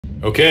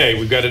Okay,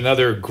 we've got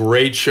another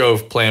great show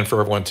planned for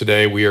everyone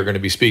today. We are going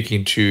to be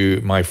speaking to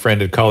my friend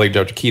and colleague,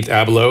 Dr. Keith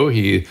Ablow.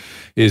 He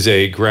is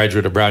a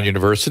graduate of Brown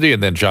University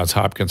and then Johns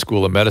Hopkins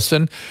School of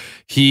Medicine.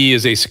 He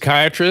is a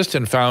psychiatrist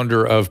and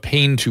founder of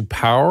Pain to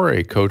Power,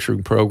 a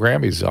coaching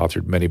program. He's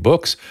authored many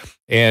books.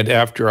 And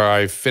after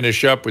I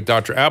finish up with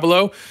Dr.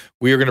 Ablow,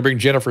 we are going to bring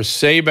Jennifer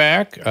Say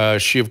back.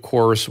 She, of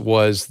course,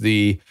 was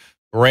the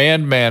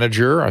brand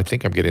manager. I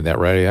think I'm getting that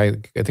right.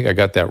 I think I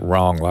got that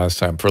wrong last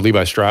time for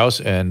Levi Strauss.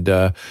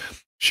 And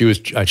she was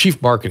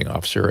chief marketing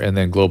officer and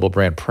then global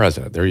brand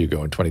president. There you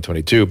go, in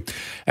 2022.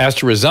 Asked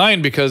to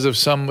resign because of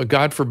some,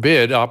 God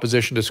forbid,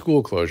 opposition to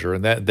school closure.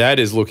 And that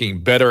is looking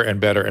better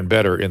and better and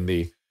better in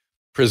the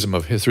prism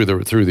of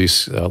through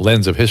this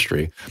lens of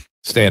history,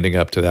 standing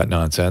up to that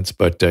nonsense.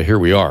 But here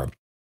we are.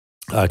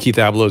 Keith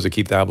Ablow is at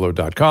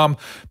keithablow.com,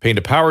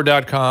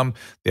 paintopower.com,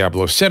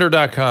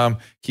 theablowcenter.com,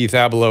 Keith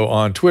Ablow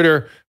on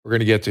Twitter. We're going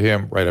to get to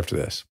him right after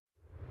this.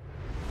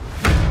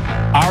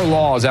 Our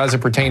laws as it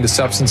pertains to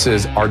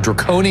substances are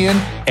draconian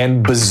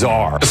and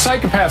bizarre. The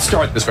psychopaths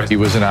start this way. He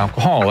was an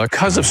alcoholic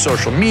because of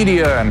social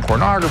media and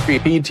pornography,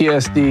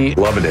 PTSD,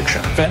 love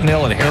addiction,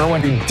 fentanyl and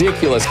heroin.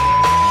 Ridiculous.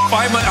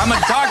 I'm a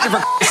doctor, for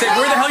sake.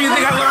 Where the hell do you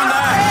think I learned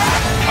that?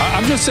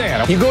 I'm just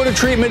saying, you go to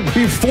treatment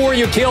before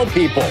you kill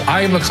people.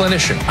 I am a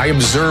clinician. I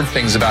observe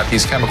things about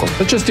these chemicals.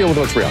 Let's just deal with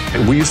what's real.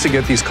 We used to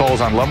get these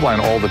calls on Loveline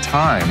all the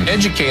time.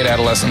 Educate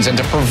adolescents and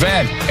to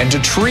prevent and to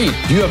treat.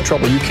 If you have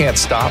trouble you can't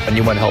stop and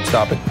you want help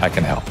stop it, I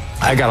can help.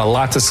 I got a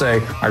lot to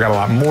say. I got a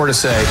lot more to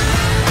say.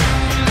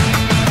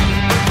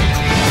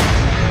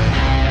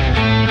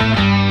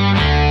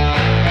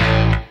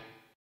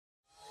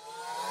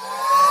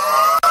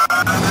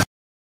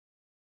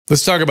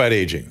 Let's talk about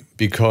aging,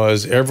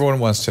 because everyone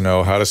wants to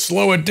know how to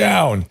slow it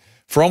down.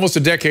 For almost a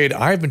decade,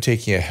 I've been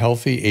taking a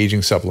healthy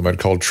aging supplement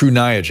called True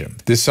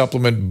Niagen. This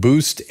supplement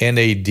boosts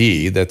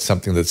NAD. That's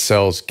something that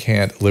cells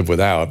can't live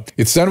without.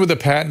 It's done with a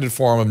patented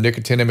form of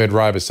nicotinamide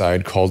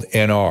riboside called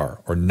NR,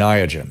 or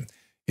Niagen.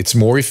 It's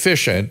more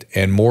efficient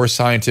and more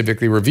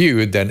scientifically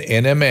reviewed than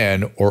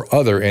NMN or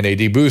other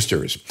NAD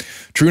boosters.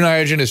 True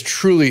Niagen is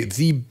truly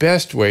the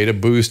best way to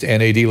boost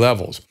NAD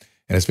levels.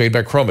 And it's made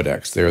by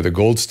Chromadex. They are the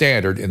gold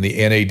standard in the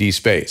NAD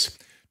space.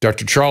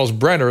 Dr. Charles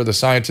Brenner, the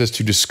scientist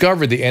who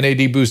discovered the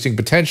NAD boosting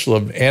potential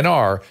of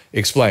NR,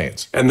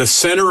 explains. And the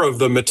center of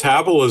the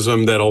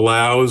metabolism that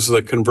allows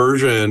the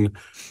conversion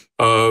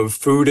of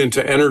food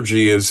into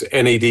energy is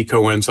NAD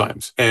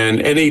coenzymes. And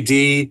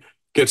NAD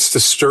gets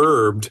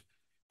disturbed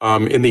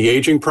in the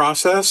aging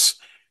process.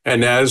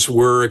 And as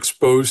we're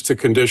exposed to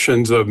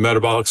conditions of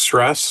metabolic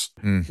stress,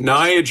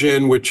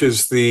 Niagen, which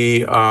is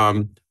the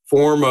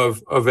form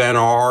of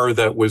NR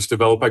that was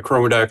developed by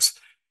Chromadex,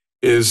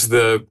 is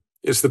the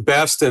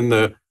best and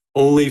the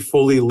only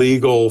fully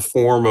legal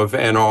form of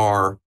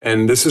NR.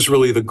 And this is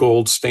really the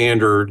gold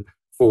standard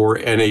for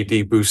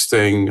NAD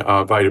boosting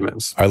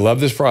vitamins. I love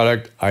this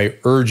product. I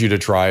urge you to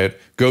try it.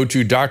 Go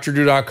to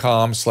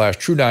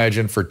drdrew.com/True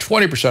Niagen for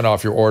 20%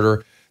 off your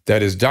order.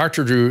 That is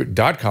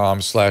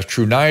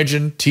drdrew.com/True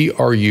Niagen,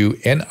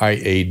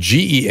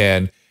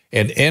 TRUNIAGEN,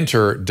 and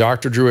enter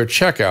Dr. Drew at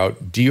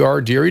checkout,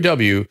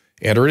 DRDREW.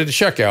 Enter it at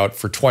checkout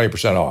for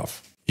 20%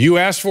 off. You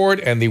asked for it,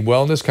 and the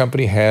wellness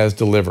company has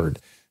delivered.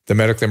 The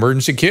medical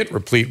emergency kit,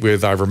 replete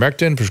with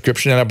ivermectin,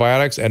 prescription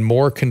antibiotics, and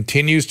more,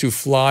 continues to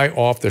fly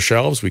off the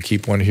shelves. We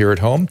keep one here at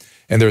home.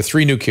 And there are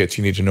 3 new kits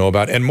you need to know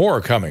about, and more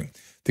are coming.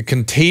 The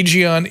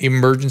Contagion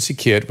Emergency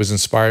Kit was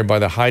inspired by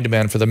the high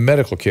demand for the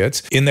medical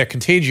kits. In that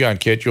Contagion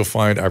kit, you'll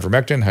find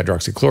ivermectin,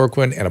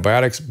 hydroxychloroquine,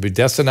 antibiotics,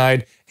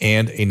 budesonide,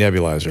 and a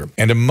nebulizer.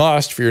 And a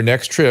must for your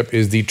next trip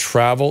is the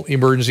Travel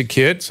Emergency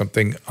Kit,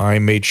 something I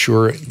made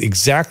sure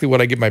exactly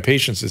what I give my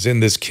patients is in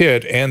this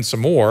kit and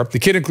some more. The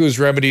kit includes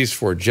remedies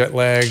for jet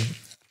lag,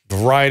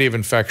 variety of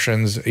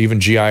infections,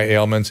 even GI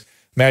ailments.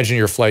 Imagine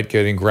your flight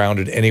getting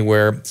grounded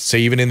anywhere, say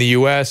even in the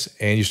U.S.,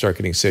 and you start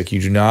getting sick.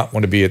 You do not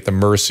want to be at the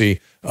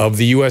mercy of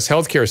the U.S.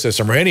 healthcare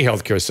system or any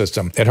healthcare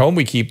system. At home,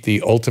 we keep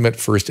the ultimate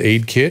first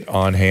aid kit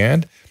on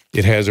hand.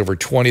 It has over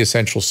 20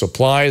 essential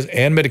supplies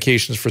and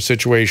medications for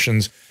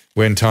situations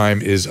when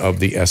time is of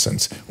the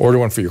essence. Order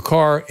one for your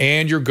car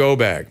and your go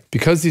bag.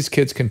 Because these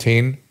kits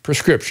contain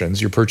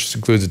prescriptions, your purchase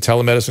includes a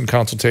telemedicine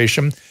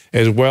consultation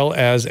as well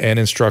as an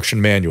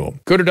instruction manual.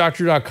 Go to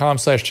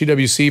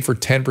drdrew.com/TWC for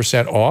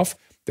 10% off.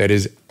 That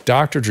is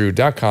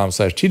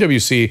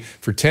drdrew.com/TWC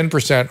for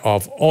 10%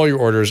 off all your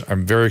orders.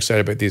 I'm very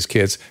excited about these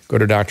kits. Go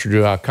to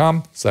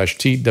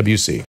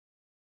drdrew.com/TWC.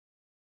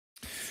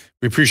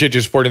 We appreciate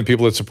you supporting the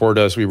people that support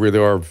us. We really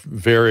are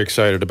very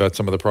excited about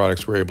some of the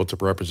products we're able to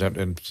represent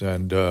and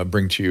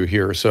bring to you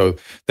here. So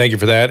thank you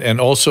for that.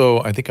 And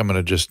also, I think I'm going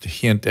to just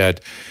hint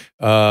at,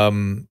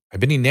 I've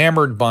been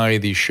enamored by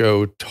the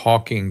show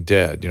Talking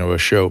Dead, a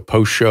show,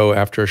 post-show,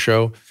 after a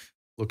show.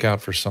 Look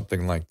out for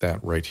something like that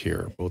right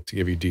here. We'll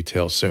give you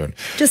details soon.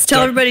 Just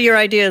tell everybody your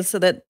ideas so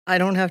that I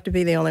don't have to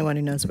be the only one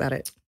who knows about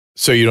it.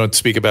 So you don't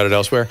speak about it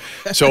elsewhere.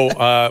 So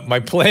my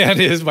plan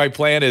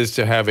is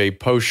to have a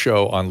post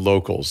show on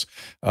locals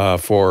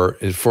for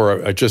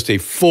just a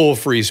full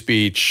free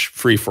speech,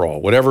 free for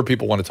all, whatever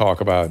people want to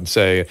talk about and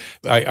say.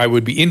 I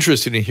would be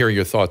interested in hearing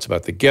your thoughts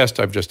about the guest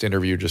I've just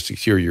interviewed, just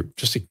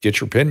to get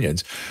your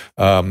opinions.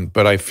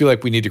 But I feel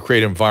like we need to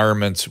create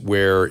environments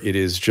where it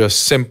is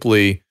just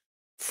simply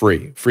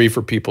free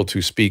for people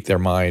to speak their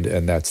mind,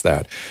 and that's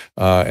that.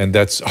 And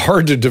that's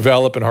hard to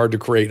develop and hard to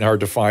create and hard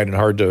to find and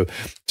hard to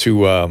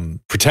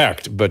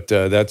protect. But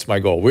that's my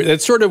goal.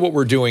 That's sort of what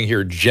we're doing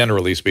here,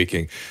 generally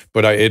speaking.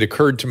 But it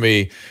occurred to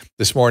me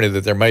this morning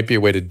that there might be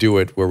a way to do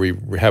it where we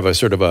have a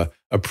sort of a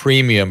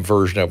premium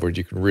version of where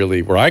you can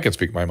really, where I can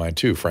speak my mind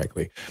too,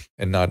 frankly,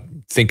 and not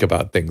think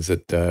about things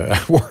that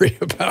I worry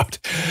about.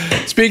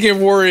 Speaking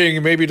of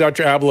worrying, maybe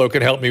Dr. Ablow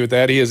can help me with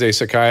that. He is a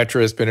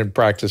psychiatrist, been in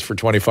practice for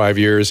 25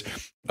 years.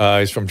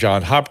 He's from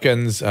Johns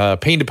Hopkins.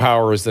 Pain to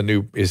Power is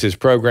his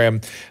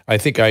program. I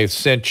think I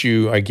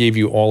gave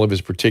you all of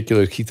his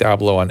particulars. Keith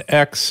Ablow on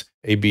X,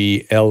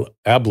 Ablow,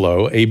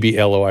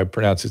 Ablo. I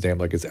pronounce his name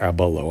like it's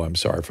Ablow. I'm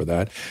sorry for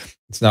that.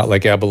 It's not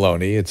like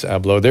abalone, it's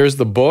Ablow. There's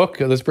the book.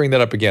 Let's bring that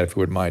up again, if you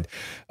wouldn't mind.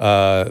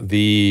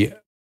 The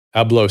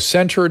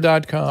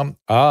ablowcenter.com.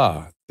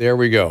 There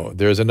we go.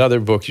 There's another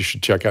book you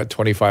should check out,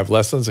 25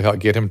 Lessons. I'll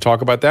get him to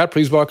talk about that.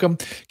 Please welcome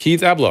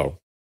Keith Ablow.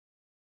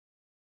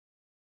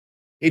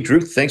 Hey,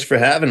 Drew, thanks for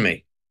having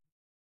me.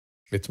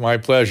 It's my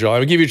pleasure. I'm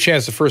going to give you a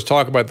chance to first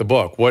talk about the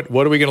book. What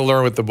are we going to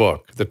learn with the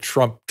book, the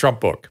Trump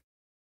book?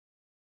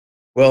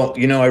 Well,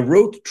 I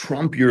wrote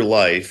Trump Your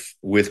Life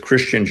with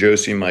Christian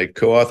Josie, my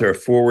co-author, a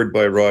foreword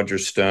by Roger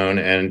Stone.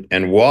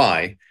 And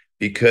why?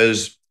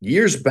 Because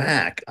years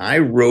back, I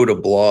wrote a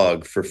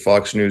blog for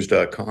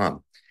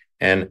foxnews.com,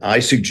 and I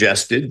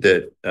suggested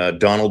that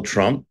Donald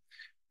Trump,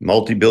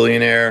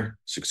 multi-billionaire,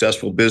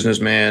 successful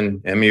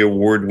businessman, Emmy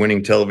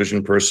award-winning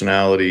television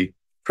personality,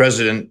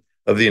 president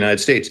of the United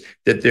States,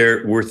 that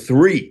there were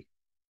three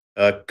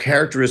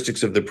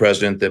characteristics of the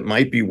president that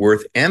might be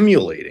worth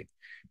emulating.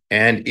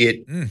 And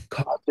it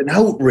caused an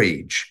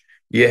outrage.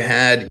 You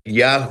had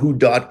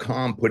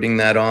Yahoo.com putting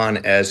that on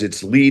as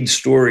its lead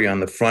story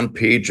on the front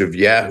page of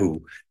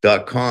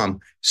Yahoo.com,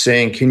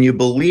 saying, can you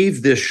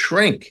believe this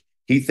shrink?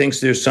 He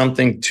thinks there's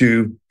something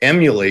to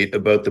emulate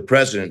about the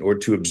president or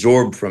to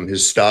absorb from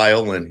his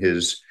style and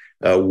his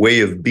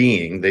way of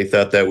being. They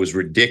thought that was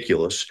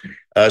ridiculous.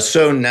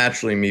 So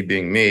naturally, me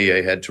being me,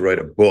 I had to write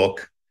a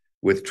book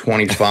with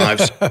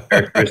 25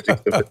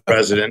 characteristics of the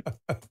president.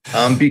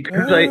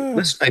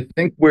 Because I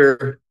think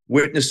we're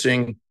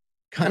witnessing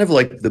kind of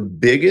like the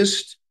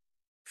biggest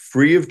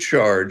free of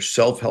charge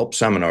self-help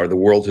seminar the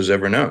world has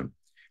ever known.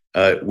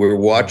 We're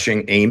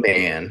watching a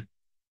man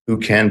who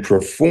can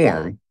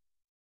perform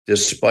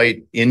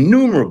despite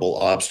innumerable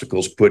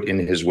obstacles put in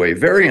his way,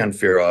 very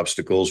unfair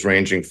obstacles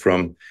ranging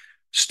from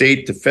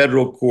state to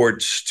federal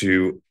courts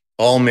to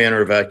all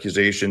manner of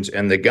accusations.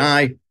 And the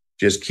guy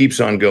just keeps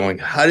on going.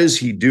 How does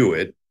he do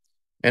it?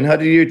 And how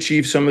did he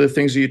achieve some of the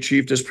things he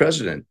achieved as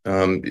president?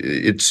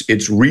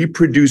 It's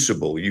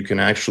reproducible. You can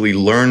actually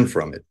learn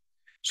from it.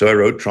 So I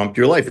wrote Trump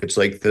Your Life. It's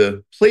like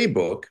the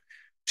playbook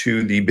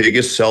to the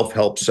biggest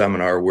self-help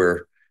seminar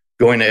we're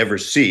going to ever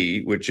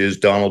see, which is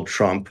Donald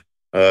Trump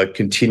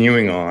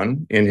continuing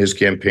on in his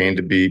campaign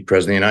to be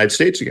president of the United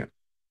States again.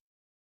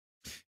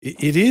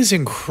 It is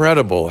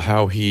incredible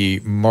how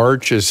he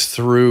marches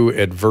through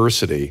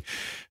adversity.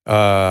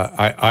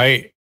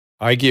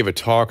 I gave a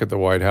talk at the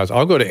White House.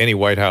 I'll go to any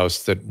White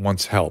House that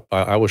wants help.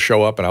 I will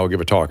show up and I will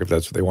give a talk if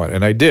that's what they want.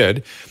 And I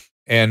did.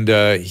 And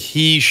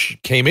he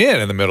came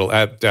in the middle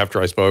after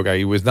I spoke.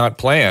 He was not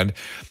planned.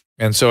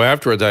 And so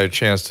afterwards, I had a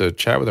chance to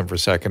chat with him for a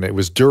second. It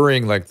was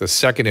during like the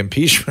second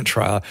impeachment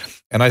trial.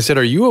 And I said,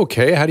 are you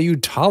okay? How do you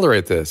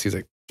tolerate this? He's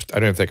like, I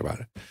don't even think about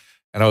it.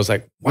 And I was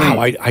like, wow,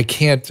 I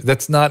can't,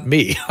 that's not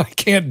me. I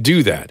can't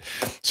do that.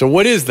 So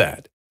what is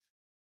that?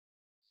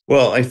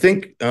 Well, I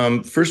think,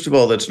 first of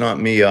all, that's not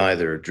me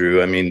either,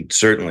 Drew. I mean,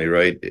 certainly,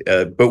 right?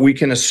 But we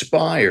can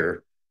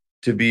aspire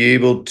to be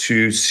able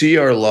to see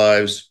our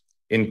lives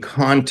in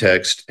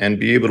context and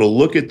be able to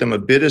look at them a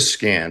bit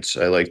askance,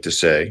 I like to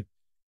say,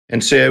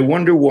 and say, I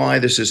wonder why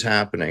this is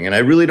happening. And I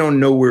really don't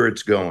know where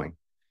it's going.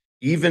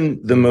 Even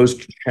the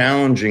most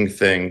challenging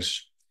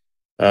things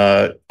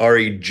are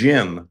a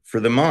gym for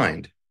the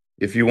mind,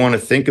 if you want to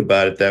think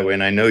about it that way.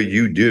 And I know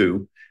you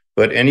do.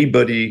 But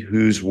anybody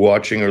who's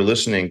watching or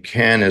listening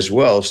can as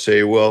well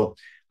say, well,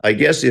 I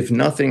guess if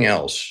nothing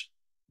else,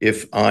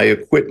 if I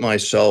acquit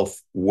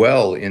myself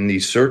well in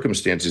these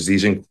circumstances,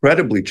 these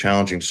incredibly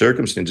challenging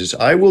circumstances,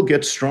 I will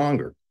get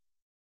stronger.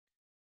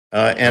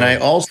 And I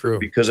also,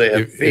 because I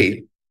have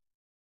faith,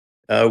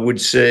 would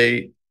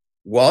say,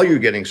 while you're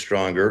getting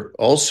stronger,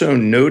 also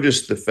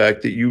notice the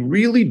fact that you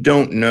really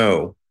don't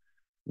know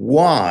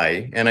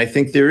why. And I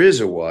think there is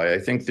a why. I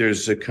think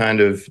there's a kind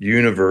of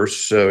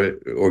universe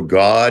or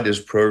God is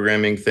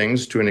programming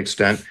things to an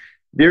extent.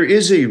 There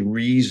is a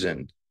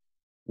reason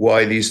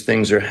why these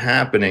things are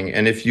happening.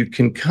 And if you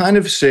can kind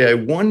of say, I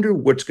wonder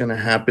what's going to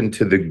happen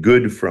to the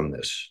good from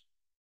this,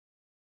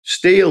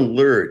 Stay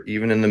alert,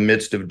 even in the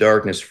midst of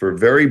darkness, for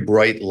very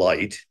bright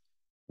light,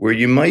 where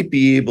you might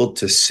be able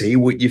to say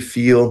what you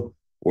feel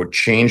or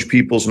change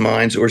people's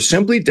minds or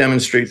simply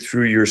demonstrate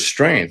through your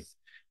strength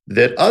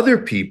that other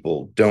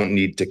people don't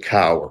need to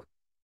cower.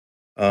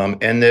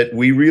 And that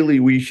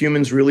we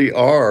humans really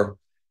are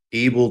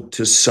able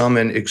to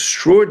summon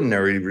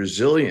extraordinary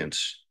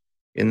resilience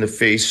in the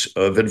face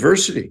of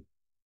adversity.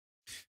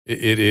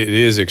 It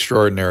is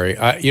extraordinary.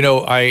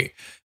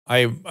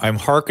 I'm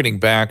hearkening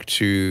back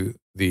to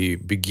the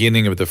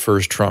beginning of the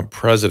first Trump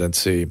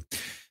presidency,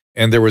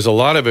 and there was a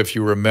lot of, if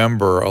you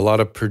remember, a lot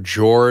of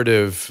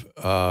pejorative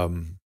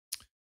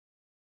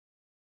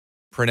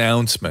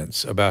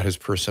pronouncements about his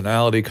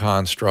personality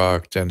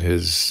construct and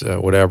his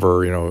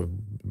whatever,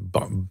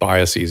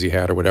 biases he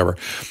had or whatever.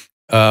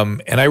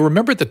 And I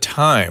remember at the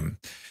time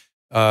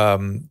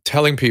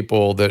telling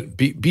people that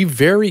be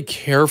very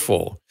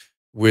careful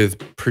with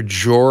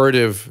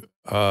pejorative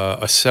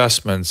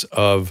assessments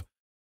of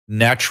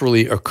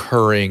naturally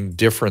occurring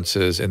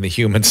differences in the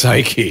human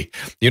psyche.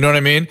 You know what I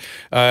mean?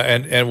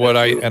 And what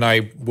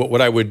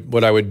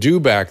I would do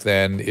back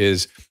then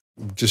is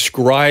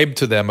describe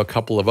to them a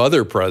couple of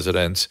other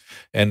presidents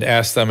and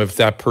ask them if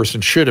that person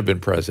should have been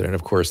president.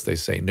 Of course, they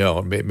say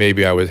no.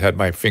 Maybe I had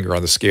my finger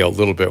on the scale a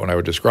little bit when I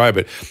would describe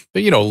it.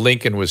 But,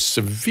 Lincoln was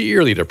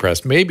severely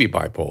depressed, maybe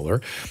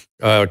bipolar.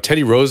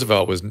 Teddy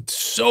Roosevelt was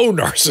so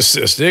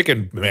narcissistic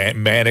and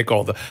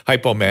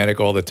hypomanic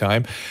all the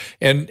time,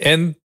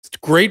 and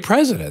great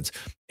presidents.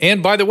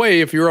 And by the way,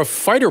 if you're a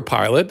fighter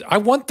pilot, I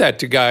want that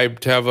guy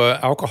to have an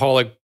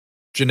alcoholic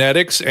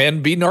genetics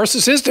and be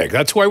narcissistic.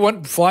 That's who I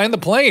want flying the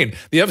plane,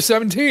 the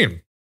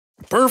F-17.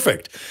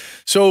 Perfect.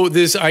 So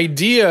this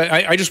idea,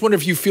 I just wonder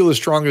if you feel as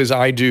strongly as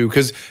I do,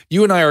 because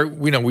you and I are,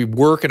 we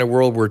work in a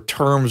world where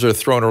terms are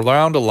thrown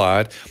around a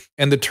lot,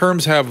 and the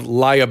terms have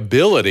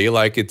liability.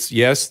 Like if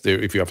you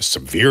have a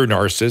severe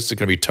narcissist, it's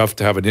going to be tough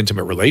to have an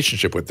intimate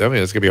relationship with them.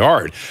 It's going to be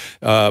hard.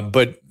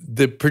 But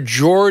the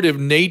pejorative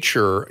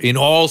nature in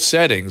all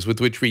settings with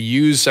which we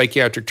use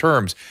psychiatric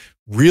terms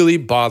really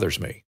bothers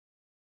me.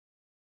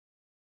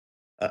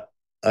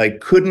 I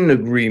couldn't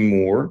agree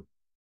more.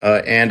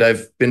 And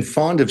I've been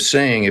fond of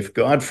saying, if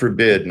God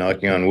forbid,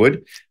 knocking on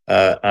wood,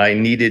 I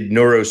needed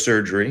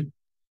neurosurgery,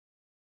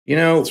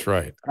 That's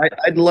right.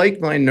 I'd like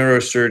my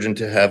neurosurgeon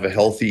to have a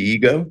healthy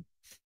ego.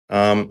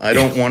 I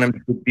don't want him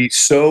to be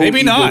so.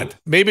 Maybe not.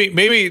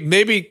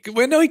 Maybe.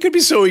 Well, no, he could be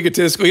so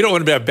egotistical. You don't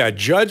want him to have bad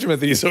judgment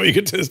that he's so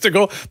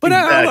egotistical. But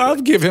exactly. I'll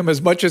give him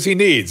as much as he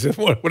needs,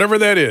 whatever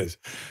that is.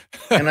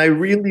 And I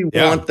really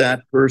want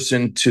that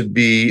person to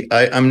be.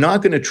 I'm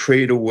not going to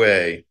trade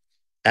away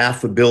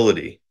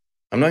affability.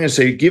 I'm not going to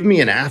say, give me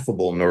an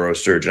affable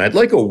neurosurgeon. I'd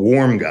like a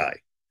warm guy.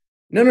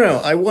 No.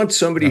 I want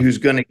somebody who's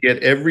going to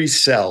get every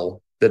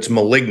cell that's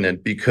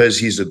malignant because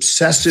he's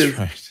obsessive.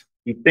 That's right.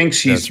 He thinks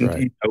he's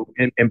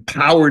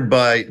empowered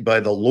by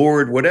the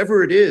Lord,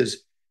 whatever it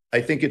is. I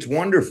think it's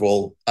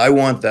wonderful. I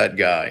want that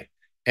guy.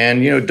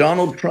 And,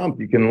 Donald Trump,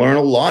 you can learn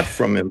a lot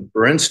from him.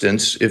 For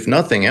instance, if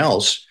nothing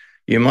else,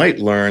 you might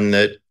learn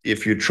that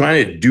if you're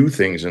trying to do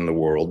things in the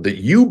world that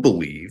you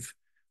believe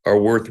are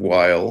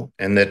worthwhile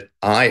and that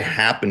I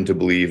happen to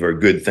believe are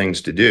good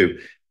things to do,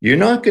 you're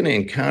not going to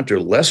encounter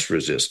less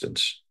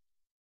resistance.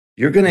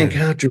 You're going to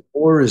encounter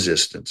more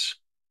resistance.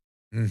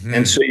 Mm-hmm.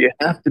 And so you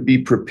have to be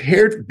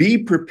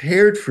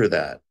prepared for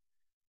that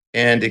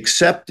and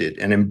accept it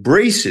and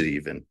embrace it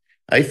even.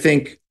 I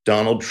think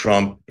Donald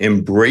Trump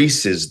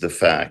embraces the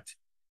fact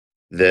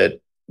that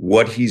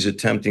what he's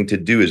attempting to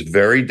do is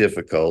very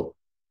difficult,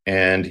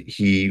 and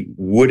he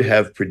would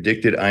have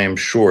predicted, I am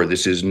sure,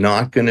 this is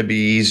not going to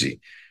be easy.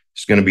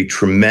 It's going to be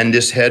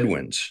tremendous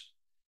headwinds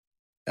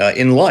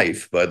in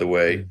life, by the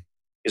way.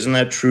 Isn't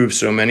that true of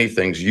so many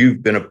things?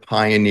 You've been a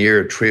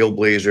pioneer, a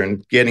trailblazer,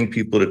 and getting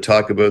people to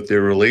talk about their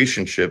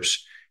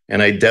relationships.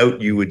 And I doubt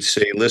you would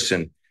say,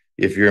 listen,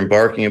 if you're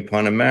embarking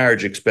upon a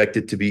marriage, expect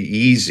it to be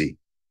easy.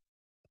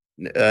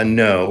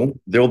 No,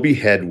 there'll be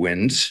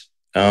headwinds,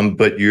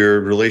 but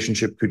your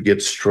relationship could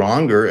get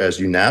stronger as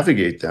you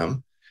navigate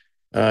them.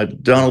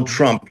 Donald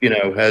Trump,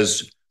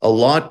 has a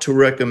lot to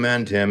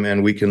recommend him,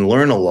 and we can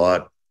learn a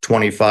lot,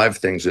 25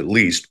 things at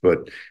least,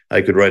 but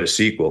I could write a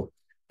sequel.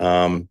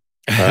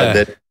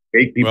 That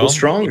make people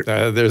stronger.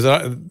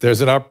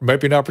 Might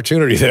be an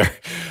opportunity there.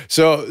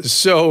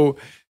 So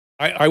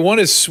I want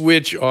to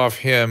switch off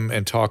him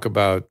and talk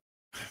about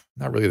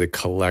not really the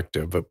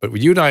collective, but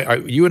you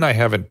and I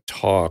haven't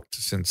talked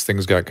since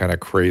things got kind of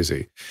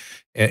crazy,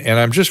 and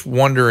I'm just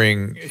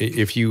wondering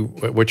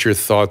what your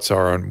thoughts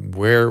are on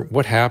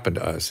what happened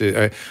to us.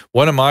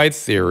 One of my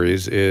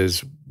theories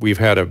is we've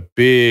had a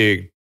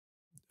big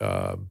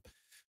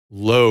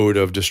load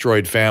of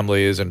destroyed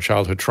families and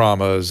childhood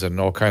traumas and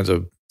all kinds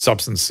of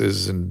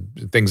substances and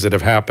things that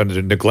have happened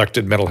and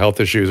neglected mental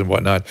health issues and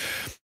whatnot.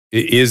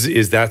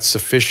 Is that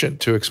sufficient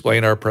to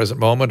explain our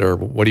present moment, or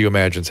what do you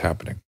imagine is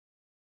happening?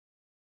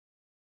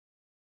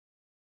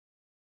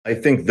 I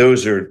think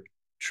those are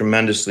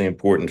tremendously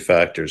important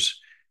factors.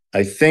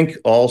 I think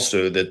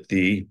also that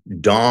the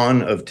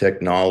dawn of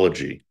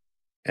technology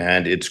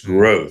and its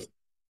growth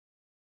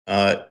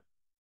uh,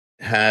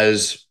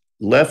 has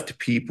left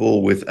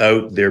people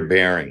without their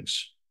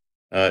bearings.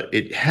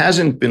 It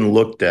hasn't been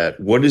looked at.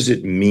 What does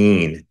it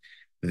mean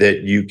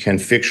that you can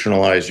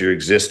fictionalize your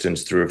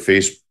existence through a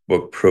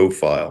Facebook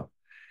profile?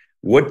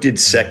 What did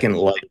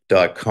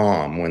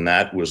secondlife.com, when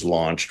that was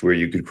launched, where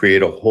you could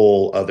create a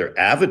whole other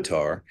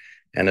avatar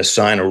and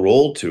assign a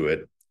role to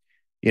it?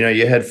 You know,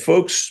 you had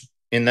folks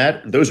in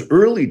those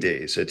early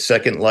days at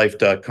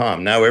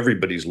secondlife.com. Now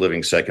everybody's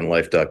living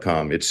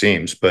secondlife.com, it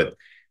seems. But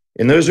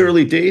in those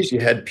early days, you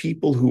had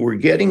people who were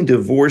getting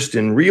divorced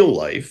in real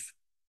life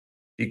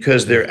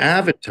because their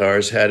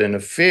avatars had an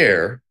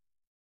affair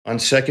on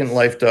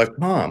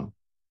secondlife.com.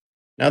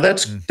 Now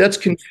that's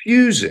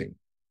confusing,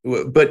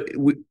 but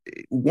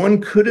one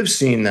could have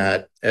seen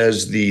that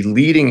as the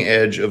leading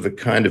edge of a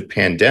kind of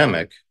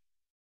pandemic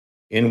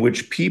in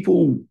which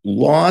people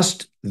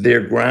lost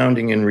their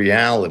grounding in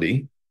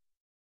reality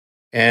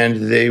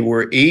and they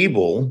were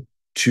able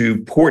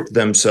to port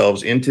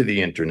themselves into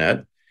the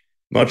internet,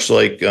 much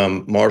like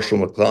Marshall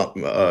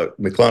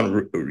McLuhan,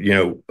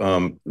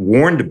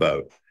 warned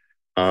about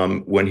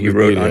when he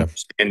wrote media.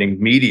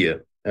 Understanding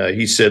Media.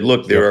 He said,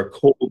 look, there are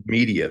cold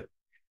media.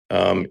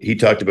 He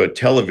talked about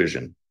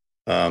television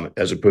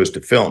as opposed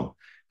to film,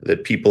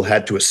 that people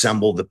had to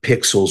assemble the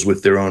pixels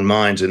with their own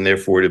minds, and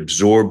therefore it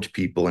absorbed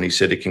people. And he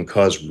said it can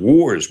cause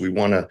wars. We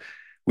want to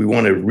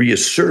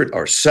reassert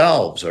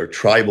ourselves, our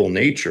tribal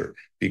nature,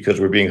 because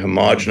we're being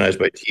homogenized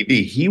by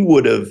TV. He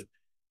would have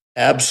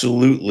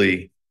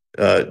absolutely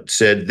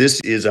said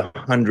this is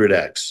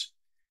 100x.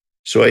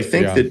 So I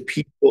think that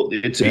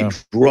it's a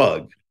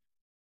drug,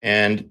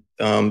 and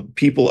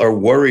people are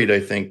worried,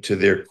 I think, to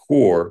their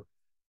core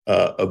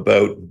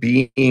about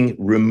being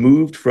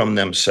removed from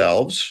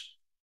themselves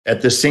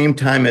at the same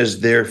time as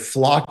they're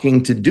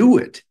flocking to do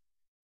it.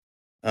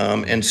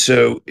 And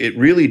so it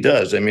really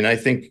does. I mean, I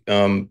think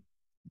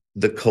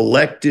the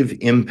collective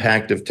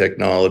impact of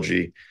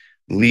technology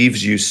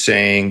leaves you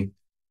saying,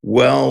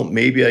 well,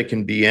 maybe I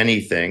can be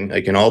anything.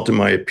 I can alter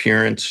my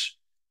appearance.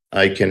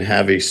 I can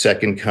have a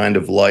second kind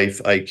of life.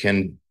 I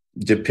can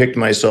depict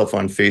myself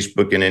on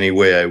Facebook in any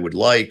way I would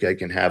like. I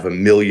can have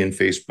 1 million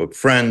Facebook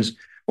friends.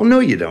 Well, no,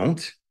 you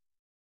don't.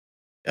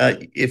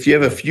 If you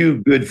have a few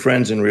good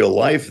friends in real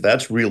life,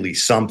 that's really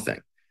something.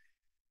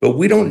 But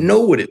we don't know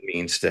what it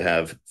means to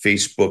have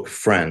Facebook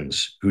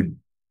friends who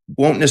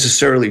won't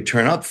necessarily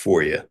turn up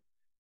for you.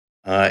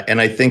 And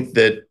I think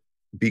that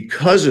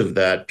because of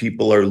that,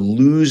 people are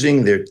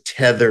losing their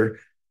tether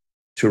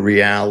to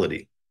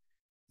reality.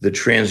 The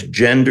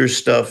transgender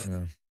stuff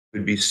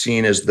would be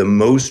seen as the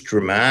most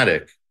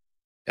dramatic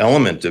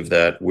element of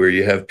that, where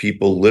you have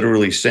people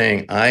literally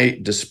saying,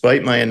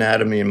 despite my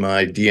anatomy and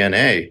my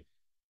DNA,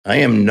 I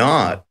am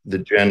not the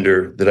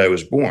gender that I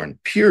was born,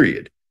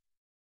 period.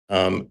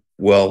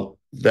 Well,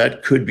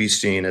 that could be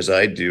seen, as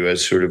I do,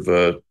 as sort of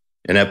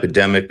an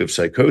epidemic of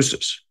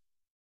psychosis.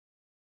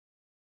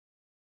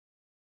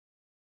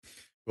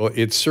 Well,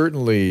 it's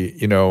certainly,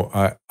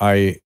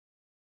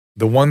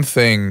 the one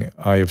thing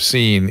I have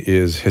seen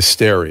is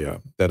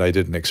hysteria that I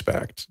didn't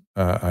expect.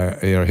 I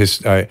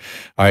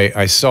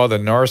saw the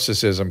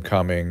narcissism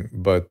coming,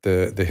 but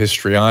the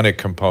histrionic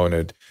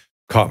component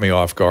caught me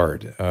off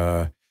guard.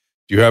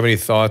 Do you have any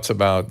thoughts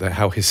about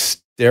how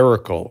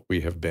hysterical we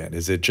have been?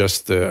 Is it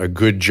just a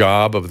good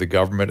job of the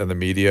government and the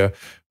media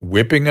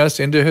whipping us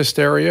into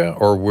hysteria,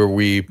 or were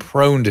we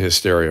prone to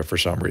hysteria for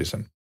some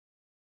reason?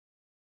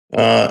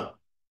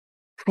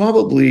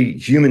 Probably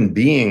human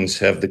beings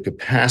have the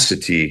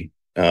capacity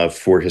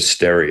for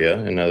hysteria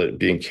and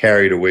being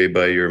carried away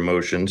by your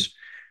emotions.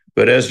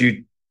 But as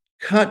you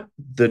cut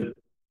the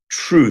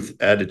truth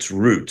at its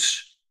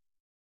roots,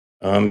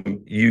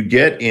 you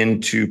get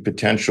into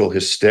potential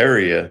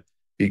hysteria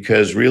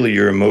because really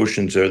your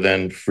emotions are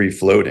then free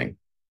floating.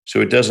 So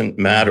it doesn't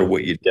matter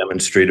what you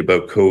demonstrate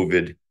about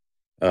COVID.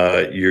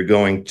 You're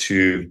going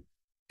to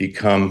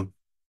become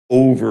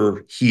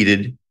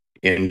overheated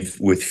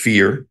with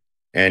fear,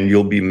 and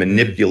you'll be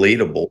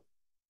manipulatable.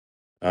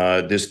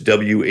 This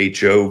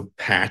WHO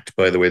pact,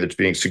 by the way, that's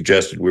being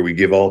suggested, where we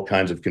give all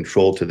kinds of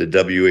control to the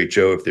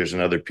WHO if there's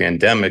another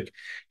pandemic,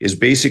 is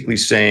basically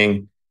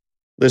saying,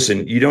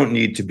 listen, you don't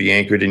need to be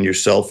anchored in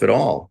yourself at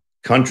all.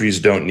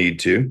 Countries don't need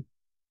to.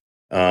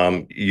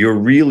 You're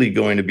really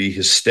going to be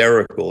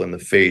hysterical in the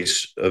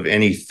face of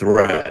any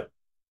threat.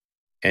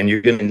 And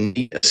you're going to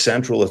need a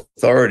central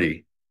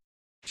authority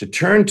to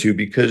turn to,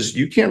 because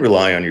you can't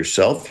rely on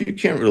yourself. You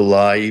can't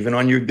rely even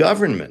on your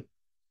government.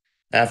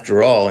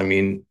 After all, I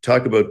mean,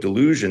 talk about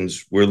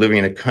delusions. We're living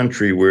in a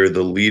country where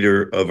the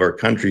leader of our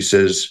country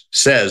says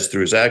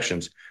through his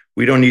actions,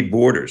 we don't need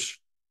borders.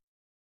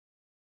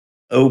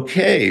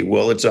 Okay,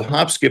 well, it's a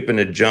hop, skip, and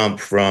a jump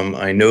from,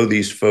 I know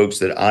these folks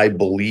that I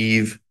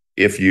believe,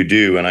 if you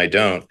do and I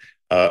don't,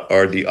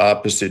 are the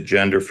opposite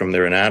gender from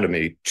their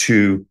anatomy,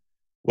 to,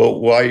 well,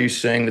 why are you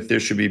saying that there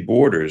should be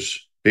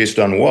borders? Based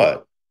on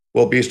what?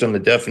 Well, based on the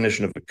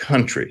definition of a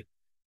country.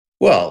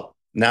 Well,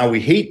 now we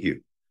hate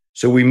you.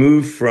 So we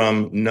move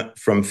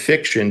from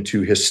fiction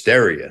to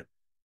hysteria,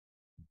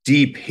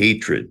 deep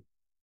hatred.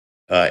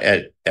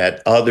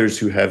 at others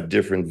who have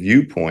different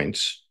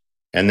viewpoints,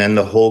 and then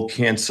the whole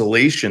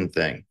cancellation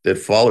thing that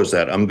follows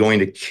that. I'm going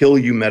to kill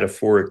you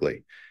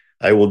metaphorically.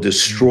 I will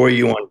destroy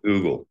you on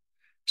Google,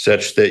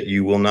 such that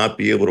you will not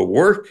be able to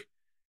work,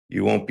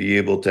 you won't be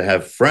able to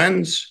have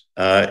friends,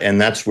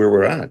 and that's where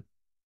we're at.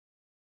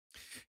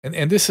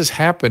 And this has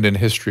happened in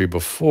history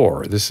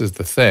before. This is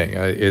the thing.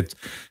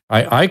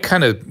 I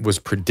kind of was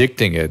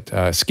predicting it.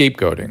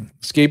 Scapegoating.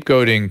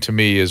 Scapegoating to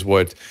me is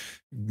what,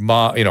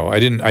 I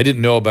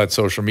didn't know about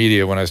social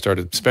media when I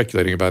started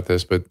speculating about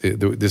this, but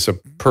this is a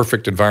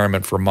perfect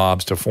environment for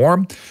mobs to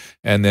form,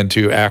 and then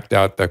to act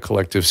out the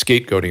collective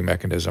scapegoating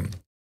mechanism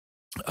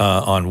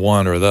on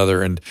one or the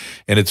other, and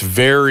it's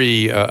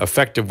very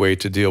effective way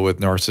to deal with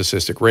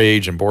narcissistic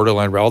rage and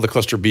borderline. All the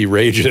cluster B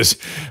rages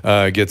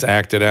gets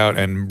acted out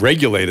and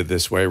regulated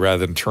this way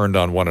rather than turned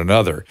on one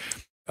another.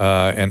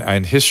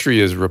 And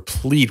history is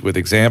replete with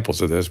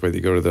examples of this, whether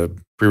you go to the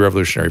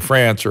pre-revolutionary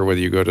France or whether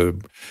you go to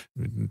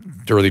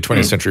early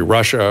 20th century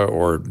Russia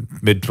or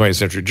mid-20th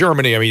century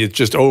Germany. I mean, it's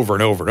just over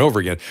and over and over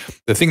again.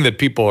 The thing that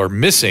people are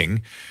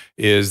missing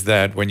is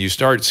that when you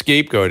start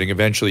scapegoating,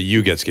 eventually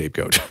you get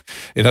scapegoat.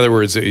 In other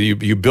words,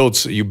 you build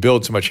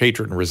so much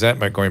hatred and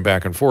resentment going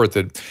back and forth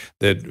that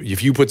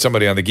if you put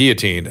somebody on the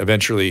guillotine,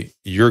 eventually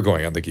you're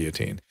going on the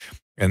guillotine.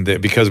 And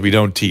because we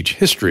don't teach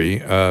history,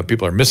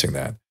 people are missing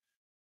that.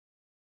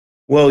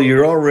 Well,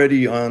 you're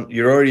already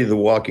the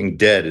Walking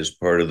Dead is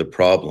part of the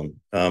problem.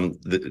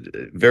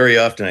 Very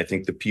often, I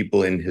think the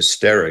people in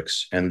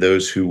hysterics and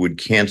those who would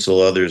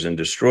cancel others and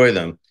destroy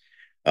them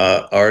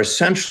are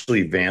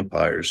essentially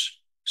vampires.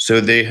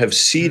 So they have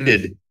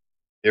ceded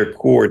their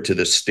core to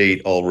the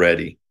state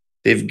already.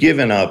 They've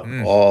given up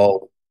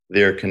all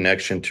their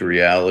connection to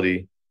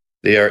reality.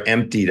 They are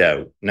emptied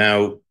out.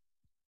 Now,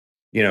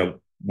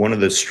 one of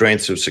the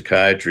strengths of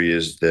psychiatry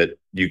is that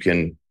you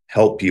can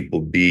help people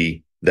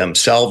be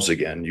themselves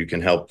again. You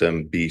can help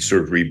them be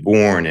sort of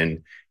reborn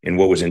in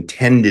what was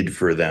intended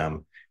for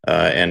them,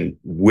 and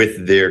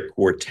with their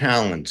core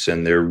talents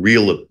and their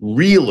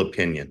real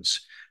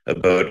opinions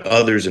about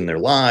others in their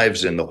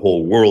lives and the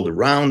whole world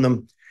around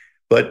them.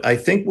 But I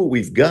think what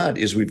we've got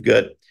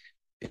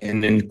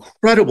an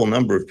incredible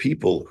number of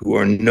people who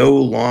are no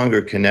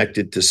longer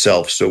connected to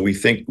self. So we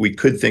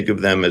could think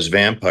of them as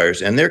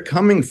vampires, and they're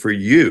coming for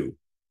you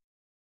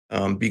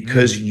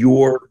because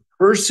your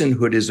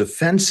personhood is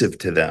offensive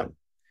to them.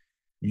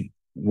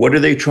 What are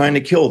they trying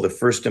to kill? The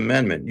First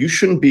Amendment. You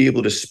shouldn't be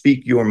able to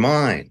speak your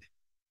mind.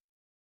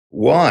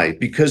 Why?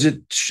 Because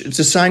it's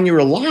a sign you're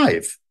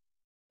alive,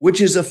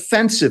 which is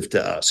offensive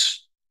to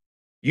us.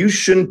 You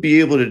shouldn't be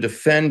able to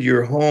defend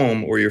your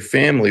home or your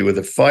family with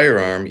a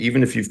firearm,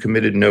 even if you've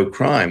committed no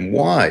crime.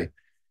 Why?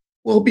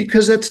 Well,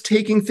 because that's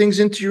taking things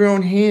into your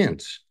own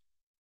hands.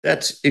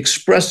 That's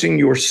expressing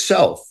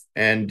yourself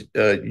and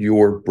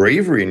your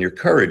bravery and your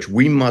courage.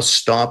 We must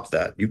stop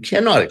that. You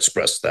cannot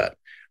express that.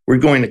 We're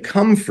going to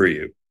come for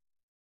you.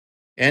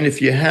 And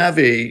if you have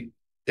an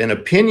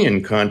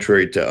opinion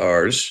contrary to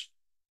ours,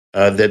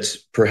 that's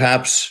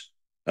perhaps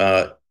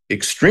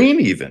extreme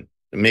even,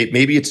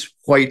 maybe it's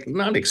quite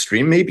not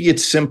extreme, maybe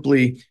it's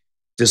simply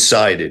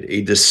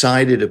a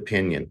decided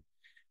opinion,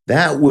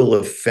 that will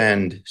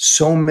offend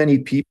so many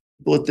people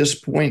at this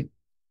point.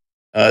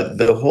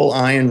 The whole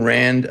Ayn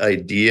Rand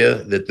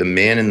idea that the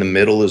man in the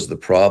middle is the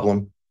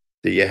problem,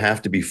 that you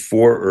have to be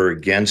for or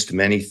against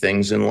many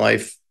things in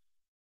life,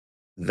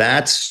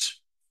 that's,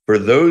 for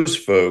those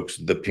folks,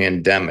 the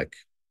pandemic.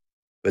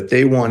 But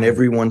they want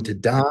everyone to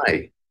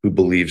die who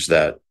believes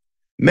that,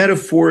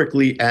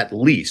 metaphorically at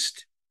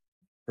least.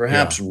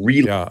 Perhaps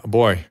really. Yeah,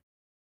 boy,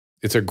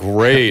 it's a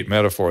great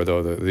metaphor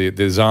though.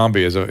 The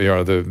zombie is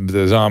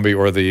the zombie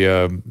or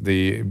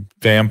the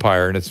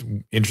vampire, and it's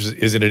interesting.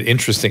 Isn't it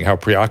interesting how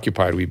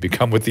preoccupied we've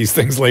become with these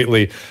things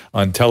lately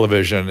on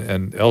television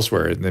and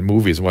elsewhere in the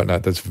movies and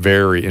whatnot? That's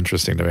very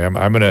interesting to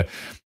me.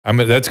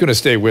 That's gonna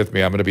stay with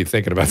me. I'm gonna be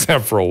thinking about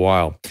that for a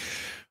while.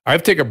 I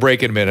have to take a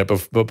break in a minute,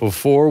 but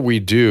before we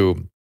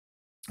do,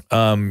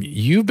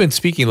 you've been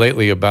speaking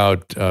lately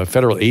about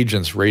federal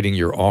agents raiding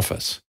your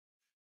office.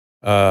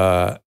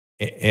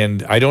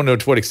 And I don't know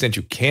to what extent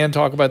you can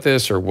talk about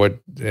this or what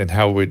and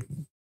how it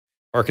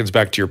harkens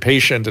back to your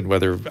patient and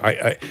whether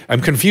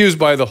I'm confused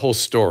by the whole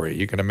story.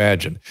 You can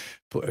imagine.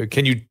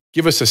 Can you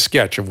give us a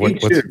sketch of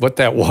what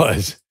that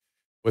was?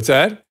 What's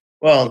that?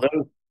 Well,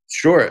 no,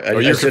 sure. Oh,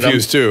 you're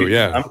confused too.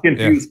 Yeah, I'm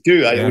confused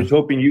too. I was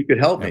hoping you could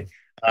help me.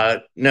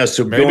 No,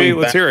 so maybe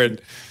let's hear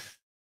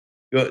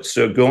it.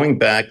 So going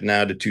back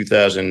now to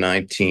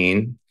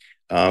 2019.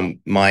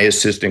 My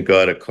assistant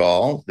got a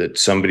call that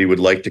somebody would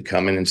like to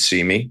come in and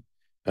see me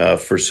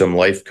for some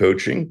life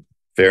coaching.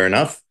 Fair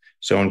enough.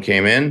 Someone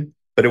came in,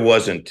 but it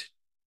wasn't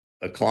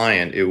a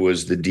client. It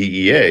was the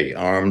DEA,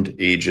 armed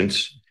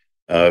agents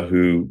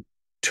who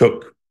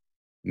took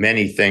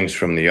many things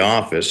from the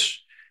office,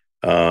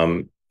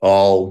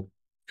 all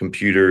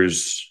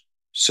computers,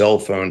 cell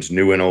phones,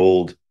 new and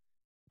old,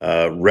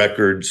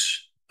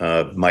 records,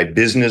 my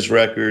business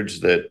records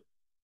that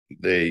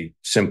they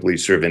simply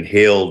sort of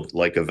inhaled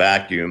like a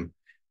vacuum,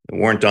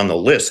 weren't on the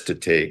list to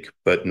take,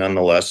 but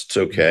nonetheless, it's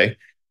okay.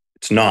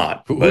 It's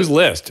not. Whose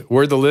list?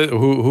 Where'd the list?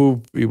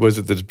 Who was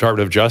it? The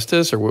Department of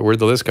Justice, or where'd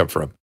the list come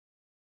from?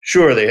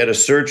 Sure, they had a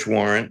search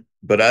warrant,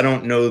 but I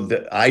don't know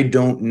that. I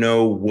don't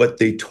know what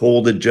they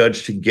told a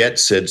judge to get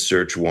said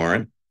search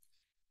warrant.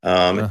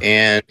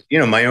 And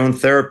my own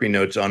therapy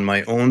notes on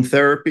my own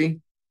therapy.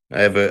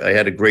 I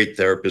had a great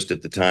therapist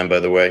at the time, by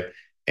the way,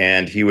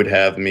 and he would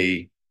have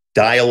me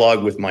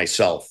dialogue with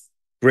myself.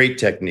 Great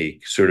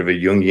technique, sort of a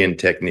Jungian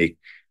technique,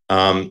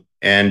 and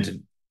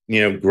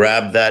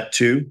grab that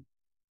too.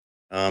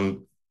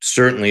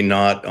 Certainly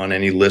not on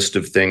any list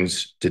of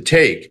things to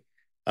take.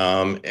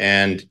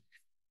 And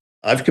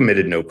I've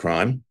committed no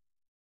crime.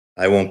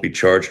 I won't be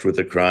charged with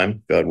a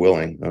crime, God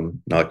willing.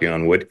 I'm knocking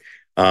on wood.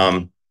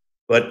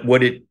 But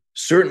what it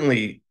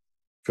certainly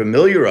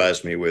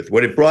familiarized me with,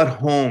 what it brought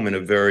home in a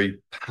very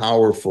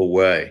powerful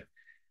way,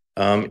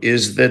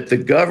 is that the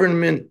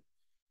government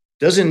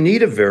doesn't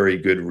need a very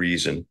good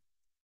reason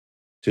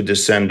to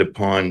descend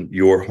upon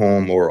your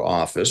home or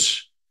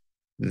office.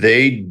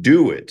 They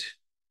do it.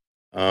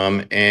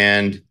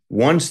 And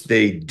once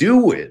they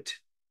do it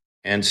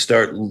and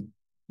start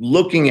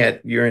looking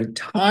at your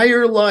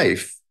entire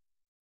life,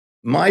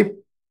 my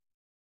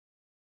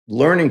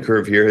learning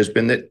curve here has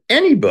been that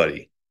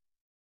anybody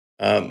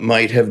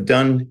might have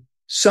done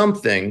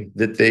something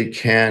that they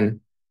can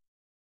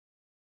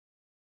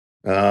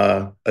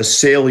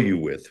assail you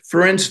with.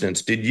 For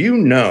instance, did you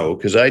know,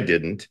 because I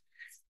didn't,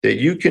 that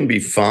you can be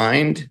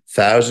fined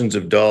thousands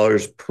of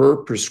dollars per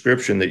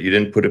prescription that you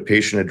didn't put a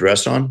patient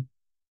address on?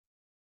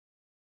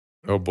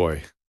 Oh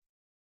boy.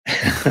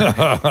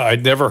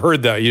 I'd never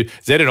heard that. Is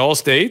that in all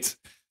states?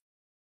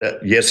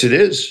 Yes, it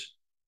is.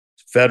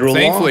 Federal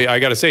thankfully, law. I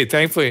got to say,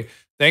 thankfully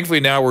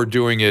now we're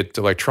doing it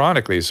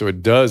electronically, so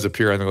it does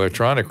appear on the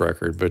electronic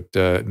record,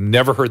 but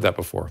never heard that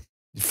before.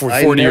 For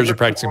 40 years of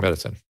practicing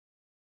medicine.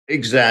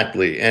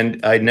 Exactly.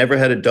 And I never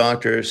had a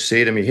doctor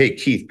say to me, hey,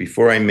 Keith,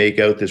 before I make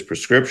out this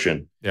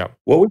prescription,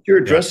 what was your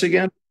address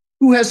again?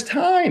 Who has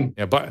time?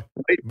 Yeah, but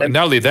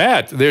not only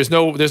that, there's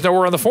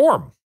nowhere on the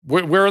form.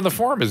 Where on the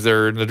form is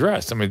there an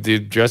address? I mean, the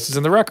address is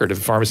in the record. If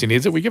the pharmacy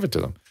needs it, we give it to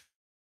them.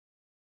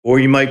 Or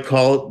you might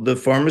call the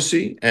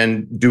pharmacy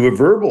and do a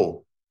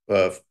verbal,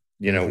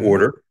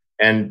 order.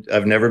 And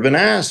I've never been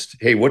asked,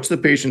 hey, what's the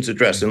patient's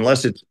address?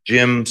 Unless it's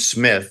Jim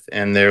Smith.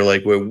 And they're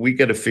like, well, we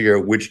got to figure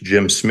out which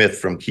Jim Smith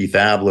from Keith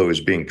Ablow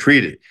is being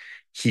treated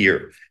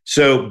here.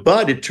 So,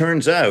 but it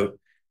turns out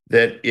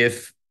that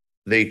if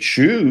they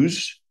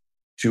choose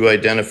to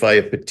identify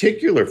a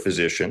particular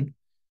physician,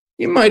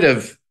 you might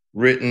have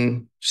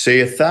written,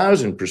 say,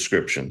 1,000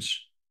 prescriptions.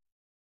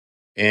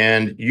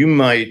 And you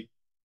might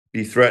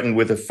be threatened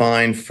with a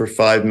fine for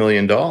 $5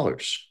 million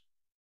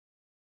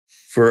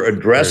for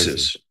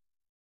addresses. Crazy.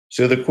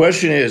 So the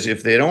question is,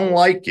 if they don't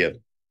like you,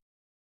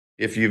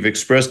 if you've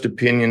expressed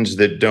opinions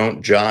that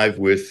don't jive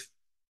with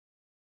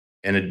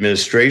an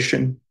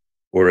administration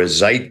or a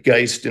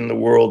zeitgeist in the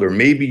world, or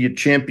maybe you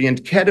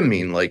championed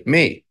ketamine like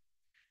me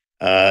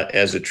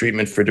as a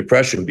treatment for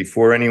depression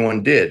before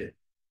anyone did,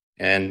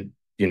 and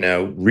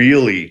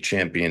really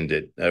championed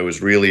it. I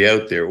was really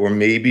out there. Or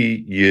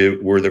maybe you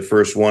were the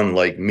first one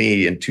like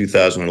me in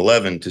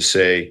 2011 to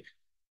say,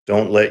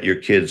 don't let your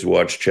kids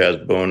watch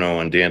Chaz Bono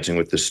on Dancing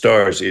with the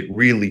Stars. It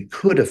really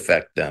could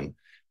affect them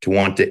to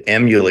want to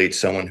emulate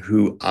someone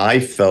who I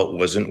felt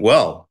wasn't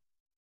well.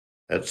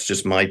 That's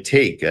just my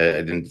take.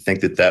 I didn't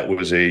think that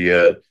was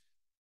a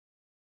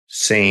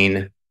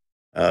sane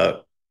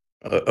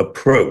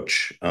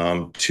approach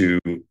to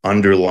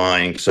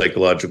underlying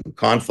psychological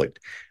conflict.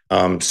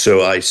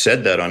 So I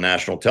said that on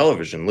national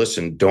television.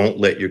 Listen, don't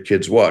let your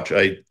kids watch.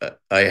 I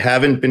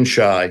haven't been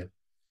shy.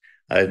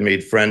 I've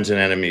made friends and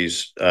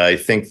enemies. I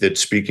think that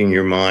speaking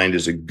your mind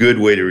is a good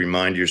way to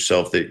remind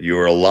yourself that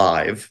you're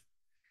alive,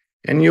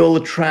 and you'll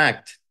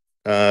attract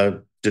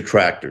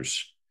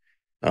detractors.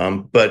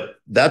 But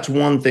that's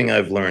one thing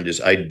I've learned is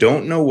I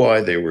don't know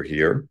why they were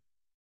here.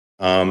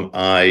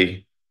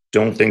 I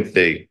don't think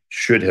they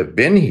should have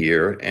been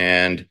here.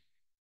 And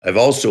I've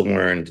also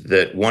learned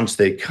that once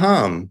they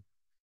come,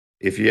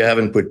 if you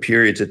haven't put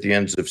periods at the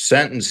ends of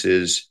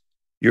sentences,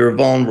 you're a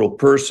vulnerable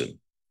person.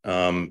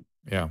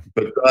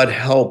 But God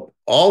help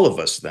all of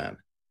us then,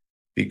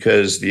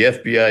 because the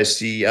FBI,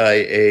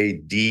 CIA,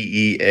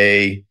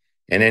 DEA,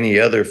 and any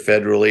other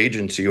federal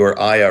agency or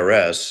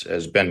IRS,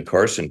 as Ben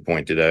Carson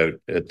pointed out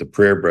at the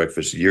prayer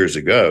breakfast years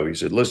ago, he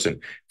said, listen,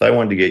 if I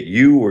wanted to get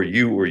you or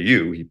you or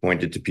you, he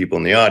pointed to people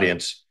in the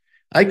audience,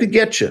 I could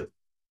get you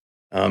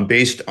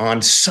based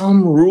on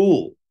some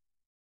rule.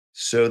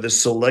 So the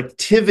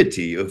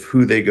selectivity of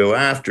who they go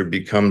after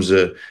becomes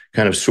a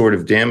kind of sword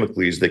of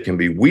Damocles that can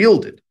be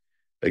wielded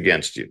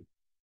against you.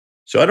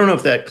 So I don't know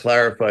if that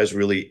clarifies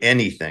really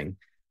anything,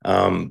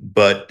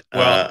 but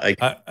I'm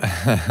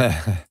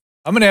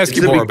going to ask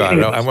you more about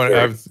it.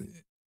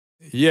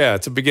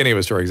 It's the beginning of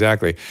a story,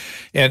 exactly,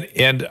 and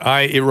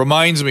it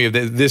reminds me of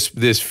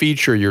this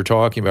feature you're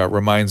talking about.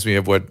 Reminds me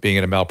of what being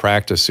in a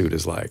malpractice suit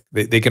is like.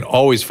 They can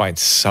always find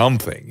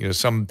something,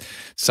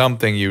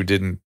 something you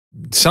didn't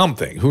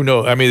something. Who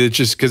knows? I mean, it's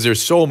just because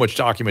there's so much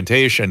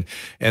documentation,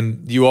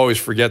 and you always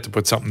forget to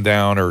put something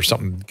down, or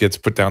something gets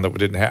put down that we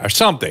didn't have, or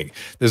something.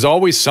 There's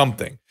always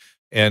something,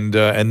 and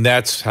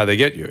that's how they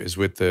get you, is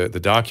with the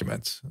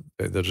documents.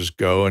 They'll just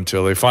go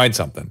until they find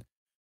something.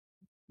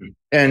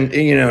 And,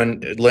 you know,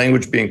 and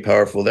language being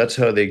powerful, that's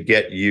how they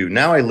get you.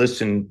 Now I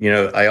listen, you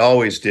know, I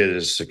always did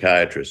as a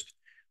psychiatrist,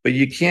 but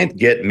you can't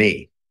get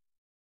me.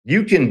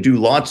 You can do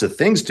lots of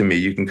things to me.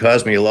 You can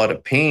cause me a lot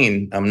of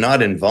pain. I'm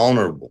not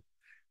invulnerable,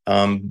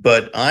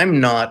 but I'm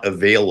not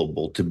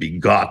available to be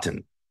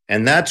gotten.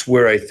 And that's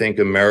where I think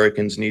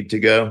Americans need to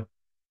go,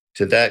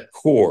 to that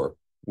core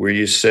where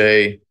you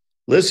say,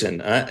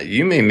 listen,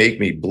 you may make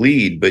me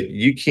bleed, but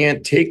you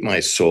can't take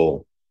my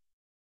soul.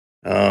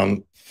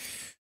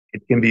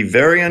 It can be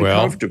very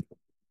uncomfortable,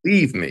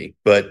 believe me.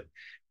 But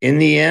in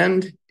the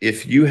end,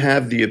 if you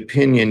have the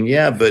opinion,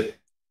 yeah, but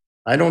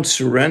I don't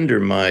surrender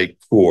my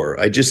core,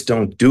 I just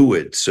don't do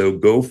it, so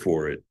go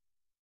for it,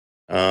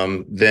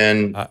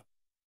 then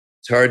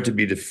it's hard to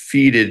be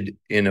defeated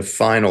in a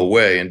final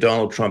way. And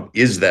Donald Trump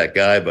is that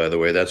guy, by the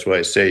way. That's why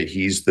I say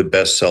he's the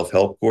best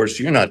self-help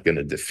course. You're not going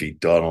to defeat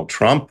Donald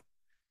Trump.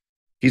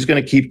 He's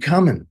going to keep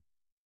coming.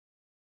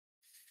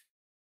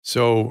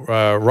 So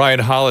Ryan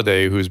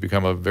Holiday, who's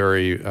become a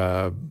very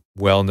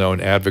well-known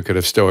advocate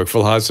of Stoic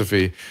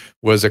philosophy,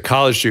 was a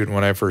college student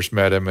when I first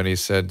met him, and he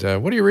said,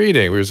 what are you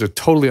reading? It was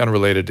totally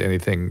unrelated to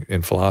anything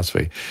in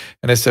philosophy.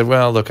 And I said,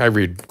 well, look, I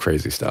read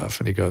crazy stuff.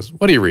 And he goes,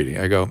 what are you reading?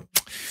 I go,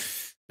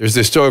 there's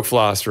this Stoic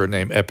philosopher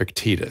named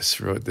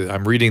Epictetus.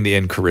 I'm reading the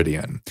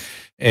Enchiridion.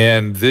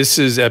 And this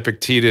is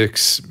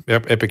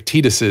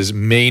Epictetus's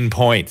main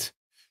point.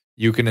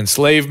 You can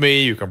enslave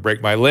me, you can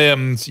break my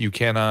limbs, you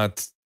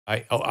cannot...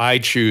 I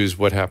choose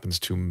what happens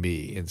to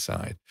me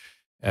inside.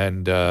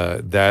 And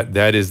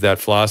that is that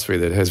philosophy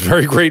that has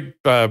very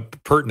great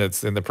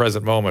pertinence in the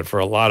present moment for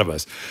a lot of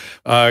us.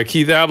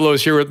 Keith Ablow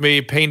is here with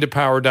me.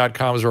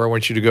 Paintopower.com is where I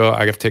want you to go.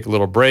 I have to take a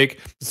little break.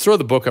 Let's throw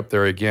the book up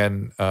there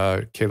again,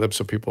 Caleb,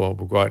 so people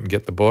will go out and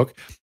get the book.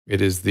 It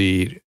is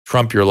the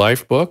Trump Your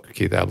Life book,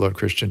 Keith Ablow and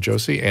Christian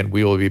Josie, and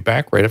we will be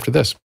back right after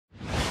this.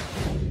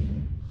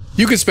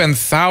 You could spend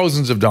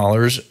thousands of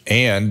dollars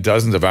and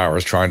dozens of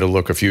hours trying to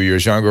look a few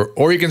years younger,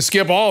 or you can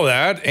skip all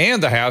that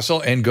and the hassle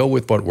and go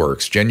with what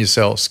works,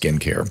 Genucel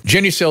Skincare.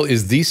 Genucel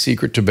is the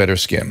secret to better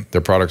skin.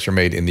 Their products are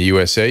made in the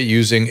USA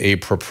using a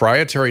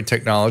proprietary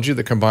technology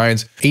that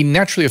combines a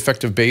naturally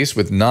effective base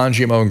with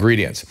non-GMO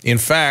ingredients. In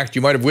fact,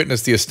 you might have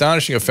witnessed the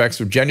astonishing effects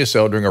of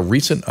Genucel during a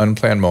recent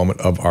unplanned moment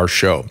of our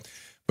show,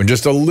 when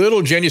just a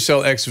little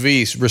Genucel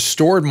XV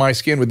restored my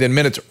skin within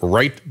minutes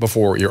right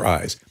before your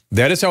eyes.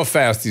 That is how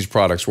fast these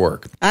products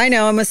work. I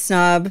know I'm a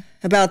snob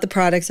about the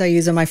products I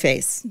use on my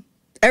face.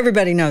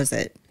 Everybody knows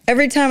it.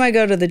 Every time I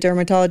go to the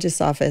dermatologist's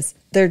office,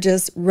 they're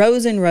just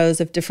rows and rows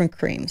of different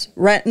creams.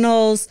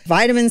 Retinols,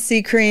 vitamin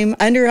C cream,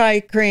 under eye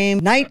cream,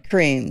 night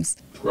creams.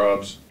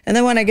 Scrubs. And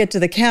then when I get to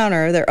the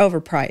counter, they're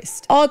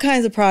overpriced. All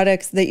kinds of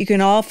products that you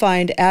can all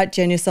find at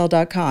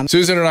Genucel.com.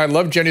 Susan and I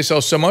love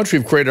Genucel so much,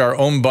 we've created our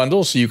own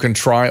bundle so you can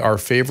try our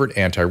favorite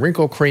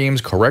anti-wrinkle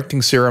creams,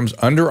 correcting serums,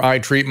 under-eye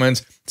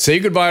treatments. Say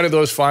goodbye to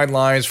those fine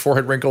lines,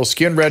 forehead wrinkles,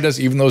 skin redness,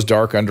 even those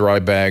dark under-eye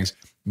bags.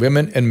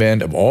 Women and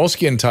men of all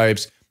skin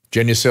types,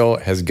 Genucel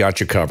has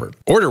got you covered.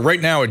 Order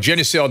right now at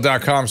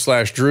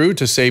Genucel.com/Drew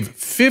to save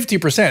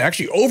 50%,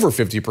 actually over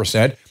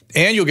 50%,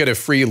 and you'll get a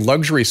free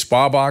luxury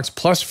spa box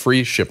plus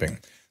free shipping.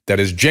 That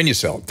is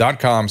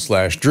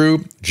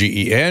Genucel.com/Drew,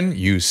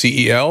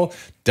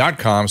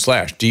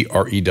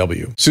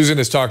 GENUCEL.com/DREW. Susan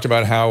has talked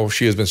about how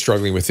she has been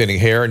struggling with thinning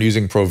hair and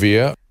using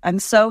Provia. I'm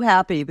so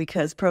happy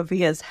because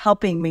Provia is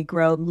helping me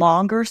grow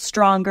longer,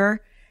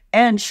 stronger,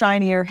 and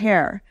shinier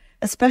hair,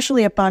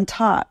 especially up on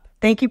top.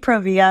 Thank you,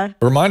 Provia.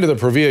 A reminder that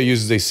Provia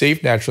uses a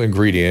safe natural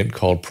ingredient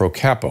called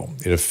Procapo.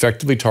 It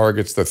effectively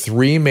targets the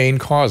three main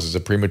causes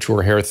of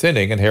premature hair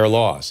thinning and hair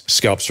loss: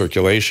 scalp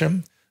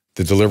circulation,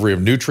 the delivery of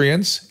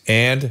nutrients,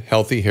 and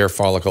healthy hair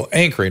follicle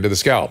anchoring to the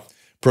scalp.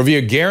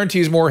 Provia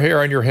guarantees more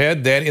hair on your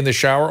head than in the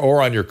shower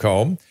or on your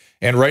comb.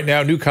 And right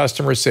now, new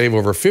customers save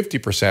over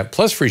 50%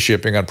 plus free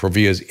shipping on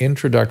Provia's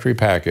introductory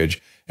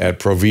package at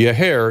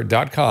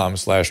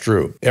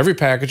proviahair.com/Drew. Every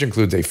package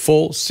includes a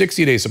full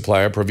 60-day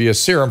supply of Provia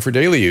serum for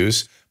daily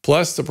use,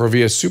 plus the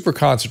Provia Super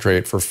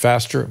Concentrate for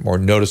faster, more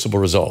noticeable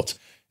results.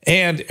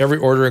 And every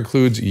order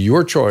includes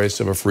your choice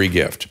of a free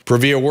gift.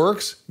 Provia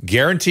works,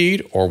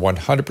 guaranteed, or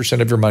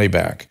 100% of your money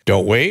back.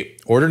 Don't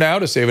wait. Order now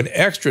to save an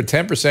extra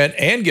 10%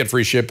 and get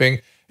free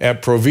shipping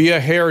at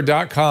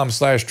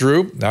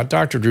proviahair.com/Drew. Not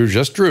Dr. Drew,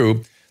 just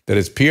Drew. That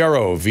is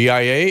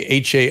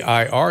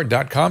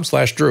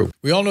PROVIAHAIR.com/Drew.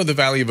 We all know the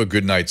value of a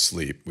good night's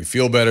sleep. We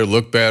feel better,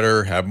 look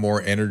better, have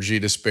more energy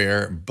to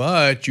spare,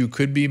 but you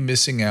could be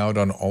missing out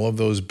on all of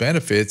those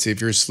benefits if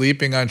you're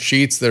sleeping on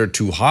sheets that are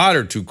too hot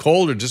or too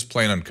cold or just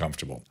plain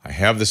uncomfortable. I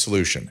have the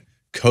solution.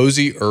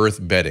 Cozy Earth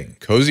bedding.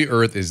 Cozy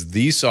Earth is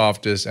the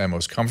softest and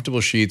most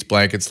comfortable sheets,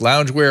 blankets,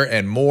 loungewear,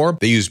 and more.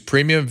 They use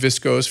premium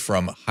viscose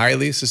from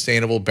highly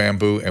sustainable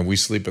bamboo, and we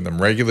sleep in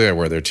them regularly. I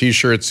wear their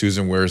t-shirts.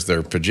 Susan wears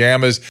their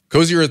pajamas.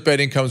 Cozy Earth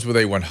bedding comes with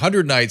a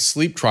 100-night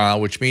sleep trial,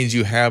 which means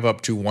you have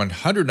up to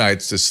 100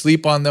 nights to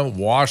sleep on them,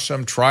 wash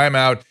them, try them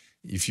out.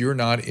 If you're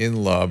not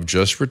in love,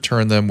 just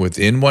return them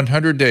within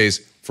 100 days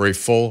for a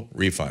full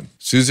refund.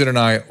 Susan and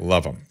I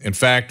love them. In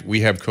fact, we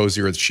have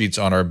Cozy Earth sheets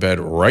on our bed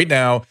right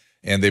now,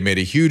 and they made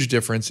a huge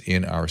difference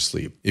in our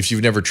sleep. If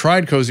you've never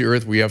tried Cozy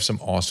Earth, we have some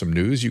awesome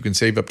news. You can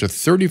save up to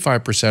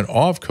 35%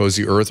 off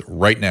Cozy Earth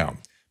right now.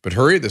 But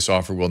hurry, this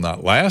offer will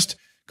not last.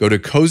 Go to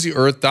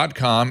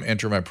CozyEarth.com,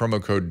 enter my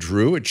promo code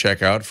DREW at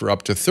checkout for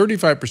up to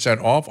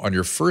 35% off on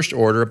your first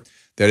order.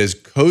 That is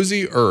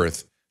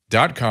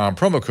CozyEarth.com,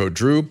 promo code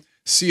DREW,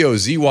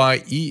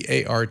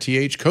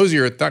 COZYEARTH,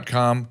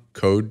 CozyEarth.com,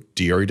 code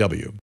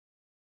DREW.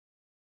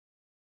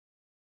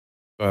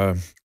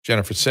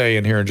 Jennifer Say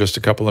in here in just a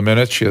couple of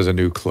minutes. She has a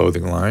new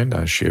clothing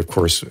line. She, of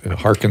course,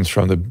 harkens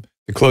from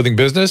the clothing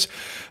business.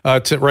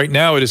 Right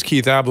now, it is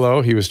Keith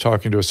Ablow. He was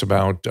talking to us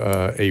about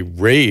a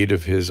raid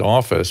of his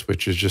office,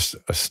 which is just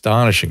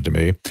astonishing to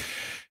me.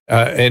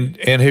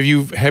 And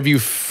have you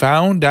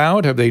found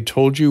out? Have they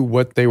told you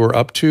what they were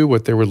up to,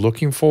 what they were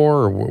looking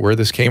for, or where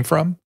this came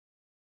from?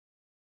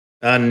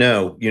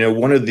 No.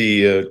 One of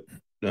the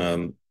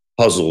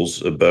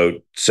puzzles about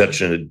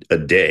such a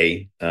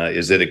day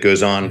is that it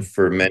goes on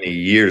for many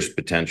years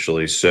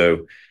potentially.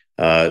 So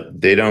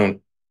they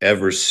don't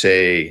ever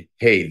say,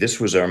 hey, this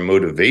was our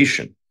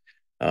motivation.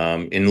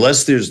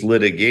 Unless there's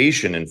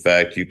litigation, in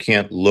fact, you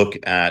can't look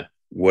at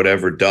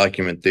whatever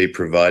document they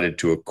provided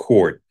to a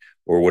court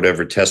or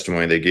whatever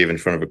testimony they gave in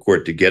front of a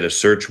court to get a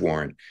search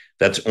warrant.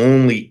 That's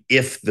only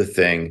if the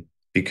thing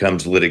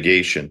becomes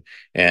litigation.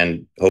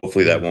 And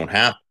hopefully that won't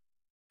happen.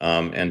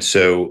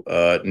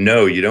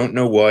 No, you don't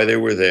know why they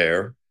were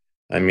there.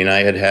 I mean, I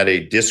had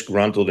a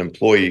disgruntled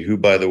employee who,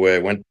 by the way, I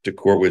went to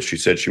court with. She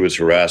said she was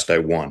harassed. I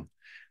won.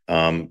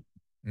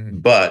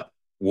 But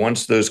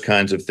once those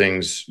kinds of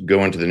things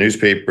go into the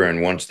newspaper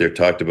and once they're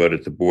talked about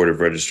at the Board of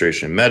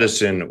Registration of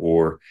Medicine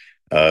or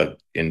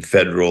in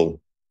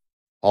federal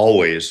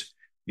hallways,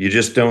 you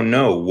just don't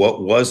know.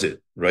 What was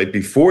it? Right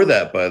before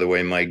that, by the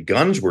way, my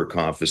guns were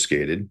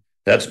confiscated.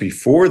 That's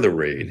before the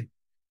raid.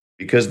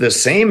 Because the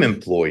same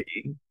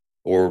employee,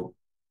 or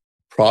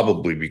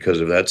probably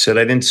because of that, said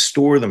I didn't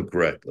store them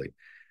correctly.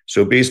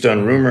 So based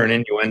on rumor and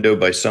innuendo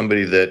by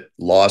somebody that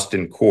lost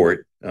in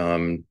court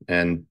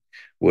and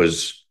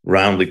was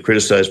roundly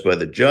criticized by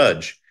the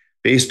judge,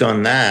 based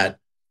on that,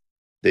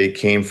 they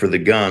came for the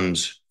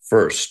guns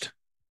first.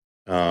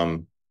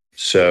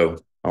 So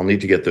I'll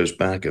need to get those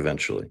back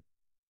eventually.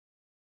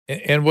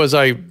 And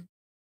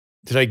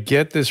did I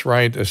get this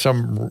right? I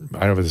don't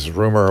know if this is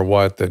rumor or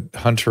what, that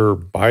Hunter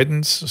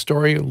Biden's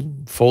story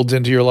folds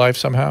into your life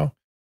somehow?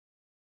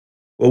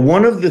 Well,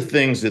 one of the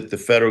things that the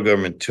federal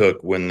government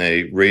took when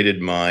they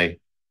raided my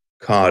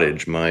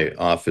cottage, my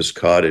office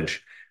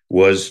cottage,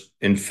 was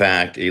in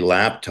fact a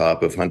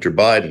laptop of Hunter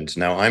Biden's.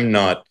 Now, I'm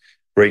not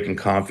breaking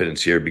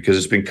confidence here because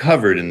it's been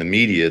covered in the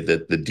media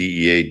that the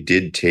DEA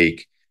did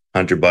take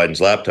Hunter Biden's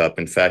laptop.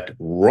 In fact,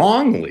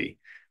 wrongly,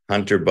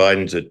 Hunter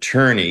Biden's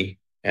attorney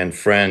and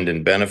friend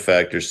and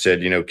benefactor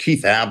said,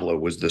 Keith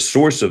Ablow was the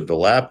source of the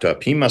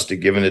laptop. He must have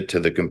given it to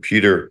the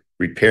computer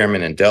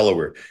repairman in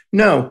Delaware.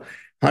 No,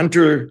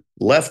 Hunter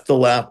left the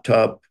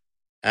laptop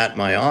at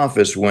my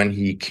office when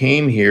he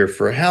came here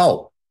for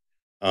help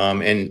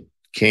and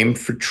came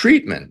for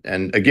treatment.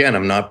 And again,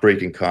 I'm not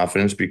breaking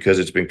confidence because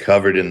it's been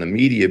covered in the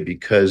media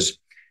because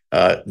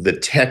the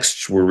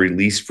texts were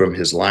released from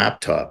his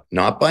laptop,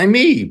 not by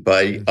me,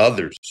 by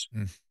others.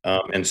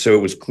 And so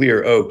it was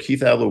clear,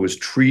 Keith Ablow was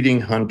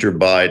treating Hunter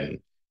Biden.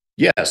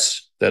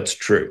 Yes, that's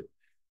true.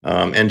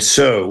 And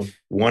so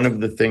one of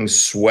the things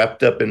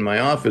swept up in my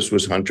office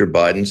was Hunter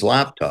Biden's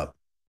laptop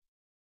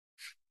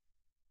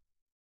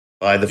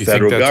by the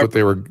federal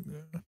government.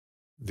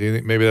 Do you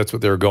think maybe that's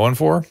what they were going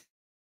for?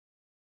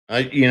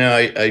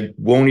 I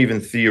won't even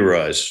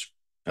theorize.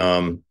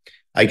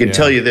 I can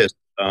tell you this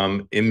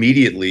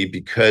immediately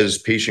because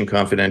patient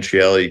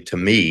confidentiality to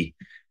me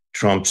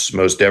trumps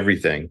most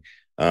everything.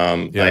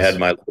 I had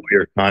my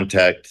lawyer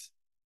contact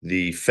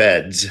the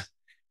feds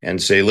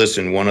and say,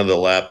 listen, one of the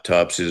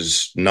laptops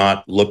is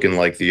not looking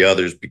like the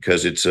others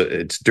because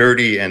it's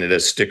dirty and it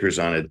has stickers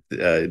on it.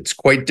 It's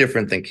quite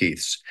different than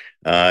Keith's.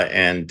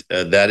 And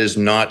that is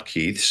not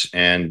Keith's.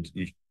 And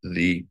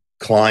the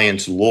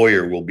client's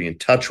lawyer will be in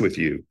touch with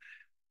you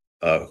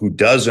who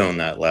does own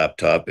that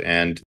laptop.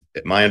 And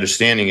my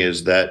understanding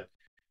is that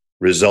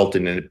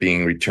resulted in it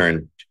being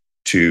returned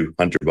to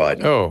Hunter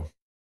Biden. Oh,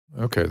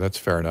 okay, that's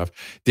fair enough.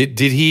 Did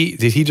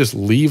he just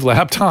leave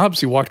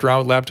laptops? He walked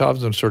around with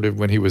laptops and sort of,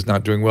 when he was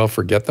not doing well,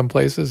 forget them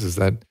places? Is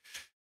that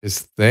his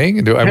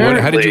thing?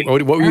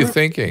 What were you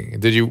thinking?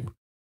 Did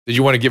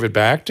you want to give it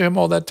back to him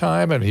all that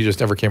time and he just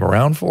never came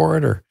around for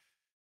it? Or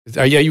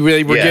you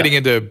really were getting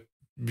into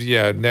the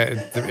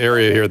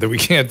area here that we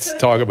can't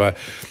talk about.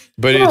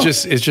 But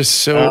it's just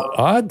so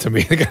odd to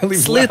me. The guy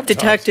leaves Sleuth laptops.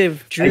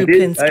 detective Drew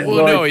Pinsky.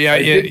 Well, no,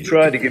 I did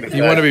try to give it.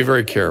 You want to be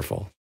very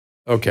careful.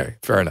 Okay,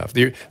 fair enough. That's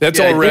Yeah, I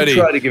did already.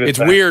 try to give it It's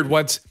back. weird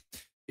once.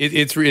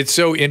 It's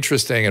so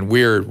interesting and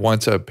weird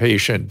once a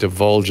patient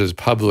divulges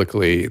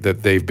publicly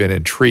that they've been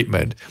in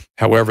treatment.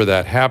 However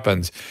that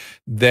happens,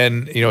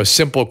 then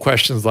simple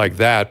questions like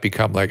that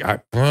become like I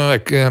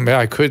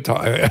could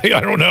talk. I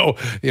don't know.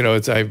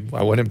 It's I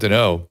want him to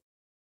know.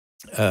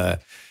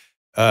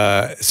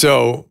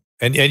 So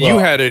you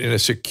had it in a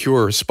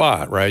secure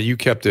spot, right? You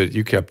kept it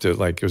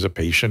like it was a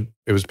patient.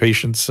 It was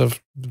patients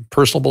of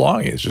personal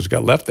belongings just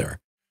got left there.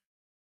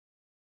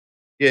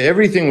 Yeah,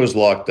 everything was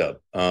locked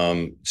up.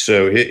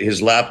 So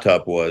his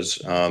laptop was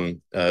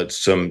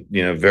some,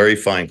 very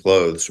fine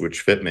clothes,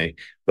 which fit me.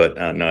 But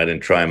no, I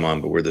didn't try them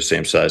on, but we're the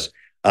same size.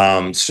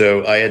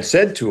 So I had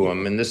said to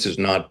him, and this is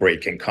not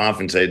breaking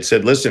confidence, I had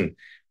said, listen,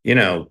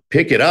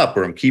 pick it up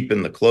or I'm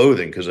keeping the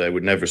clothing because I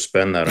would never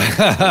spend that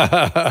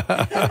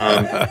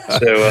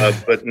on.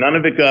 But none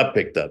of it got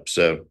picked up.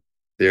 So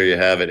there you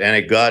have it. And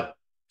it got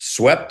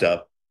swept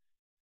up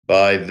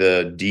by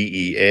the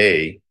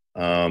DEA.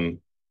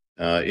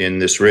 In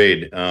this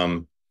raid.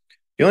 The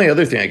only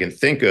other thing I can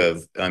think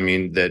of,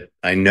 that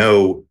I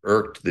know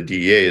irked the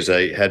DEA is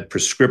I had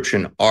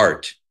prescription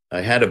art. I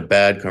had a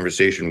bad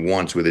conversation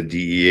once with a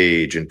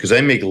DEA agent because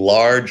I make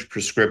large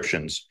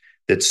prescriptions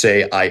that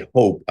say, I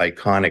hope,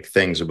 iconic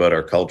things about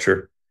our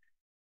culture.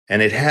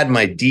 And it had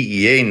my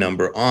DEA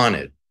number on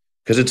it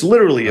because it's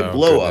literally a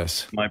blow up,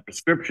 my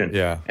prescription.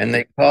 Yeah. And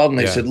they called and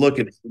they said, look,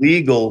 it's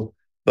legal,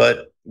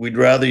 but we'd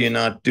rather you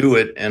not do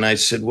it. And I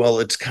said, well,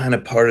 it's kind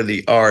of part of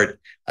the art.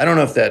 I don't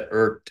know if that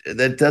irked.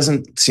 That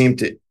doesn't seem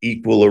to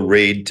equal a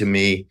raid to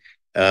me.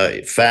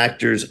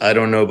 Factors, I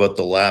don't know about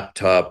the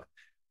laptop,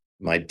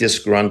 my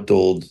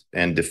disgruntled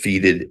and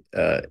defeated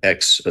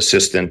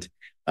ex-assistant.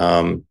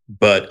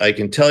 But I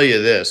can tell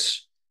you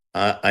this,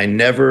 I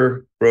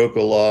never broke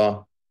a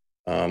law.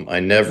 I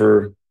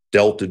never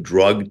dealt a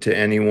drug to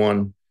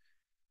anyone.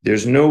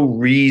 There's no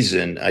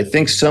reason. I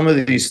think some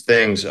of these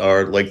things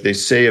are like they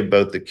say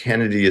about the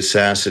Kennedy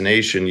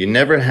assassination. You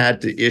never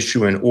had to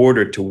issue an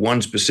order to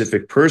one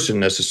specific person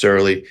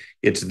necessarily.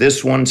 It's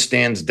this one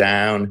stands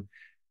down.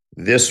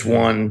 This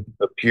one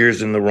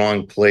appears in the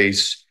wrong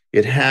place.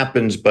 It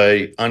happens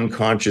by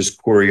unconscious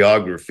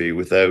choreography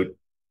without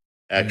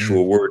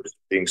actual words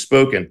being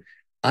spoken.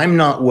 I'm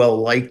not well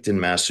liked in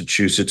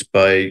Massachusetts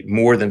by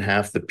more than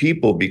half the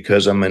people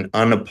because I'm an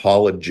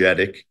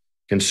unapologetic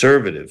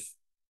conservative.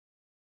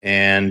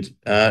 And,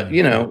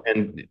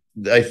 and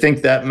I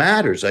think that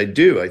matters. I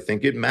do. I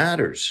think it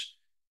matters.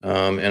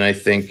 And I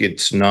think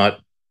it's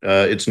not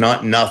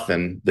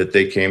nothing that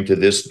they came to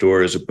this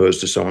door as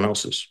opposed to someone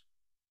else's.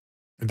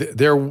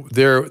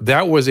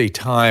 That was a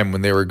time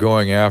when they were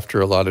going after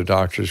a lot of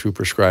doctors who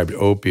prescribed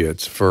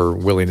opiates for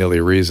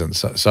willy-nilly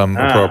reasons, some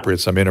appropriate,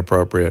 some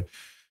inappropriate,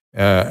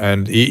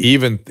 and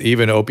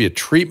even opiate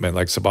treatment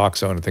like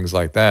Suboxone and things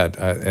like that.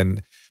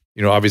 And,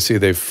 obviously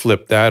they've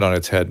flipped that on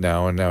its head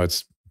now, and now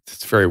it's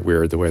very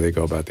weird the way they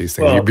go about these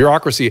things. Well,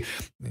 bureaucracy,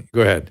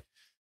 go ahead.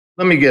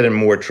 Let me get in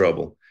more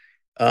trouble.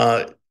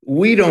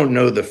 We don't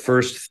know the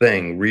first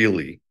thing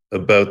really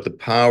about the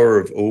power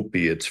of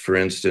opiates, for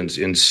instance,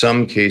 in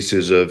some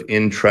cases of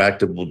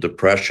intractable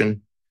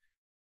depression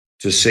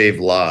to save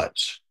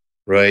lives,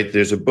 right?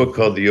 There's a book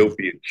called The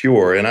Opiate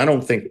Cure, and I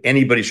don't think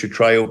anybody should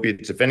try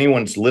opiates. If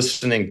anyone's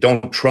listening,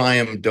 don't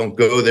try them, don't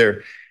go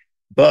there.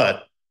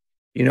 But,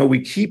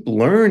 we keep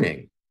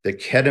learning that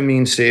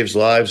ketamine saves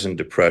lives in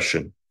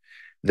depression,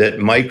 that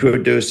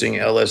microdosing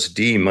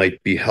LSD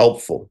might be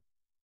helpful.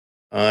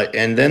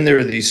 And then there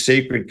are these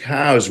sacred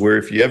cows where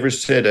if you ever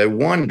said, I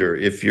wonder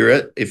if you're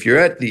at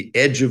the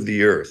edge of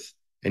the earth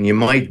and you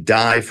might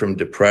die from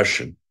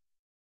depression,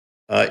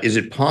 is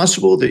it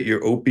possible that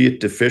you're opiate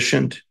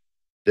deficient,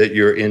 that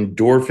your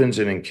endorphins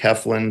and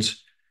enkephalins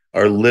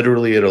are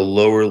literally at a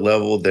lower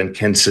level than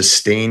can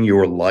sustain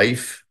your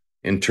life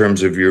in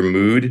terms of your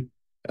mood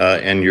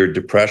and your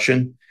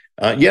depression?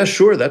 Yeah,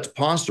 sure, that's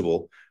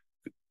possible.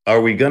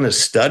 Are we going to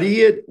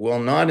study it? Well,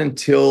 not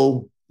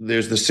until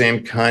there's the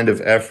same kind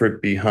of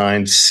effort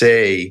behind,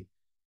 say,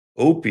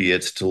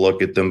 opiates to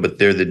look at them, but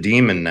they're the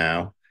demon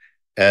now,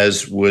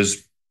 as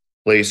was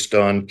placed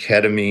on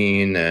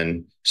ketamine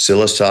and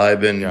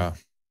psilocybin. Yeah.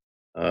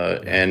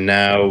 And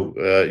now,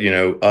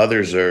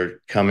 others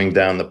are coming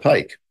down the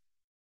pike.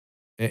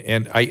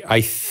 And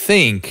I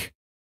think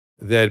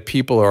that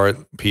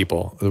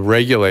the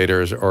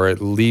regulators are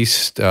at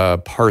least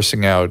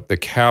parsing out the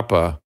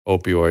kappa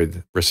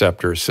opioid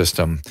receptor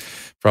system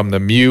from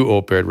the mu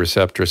opioid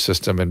receptor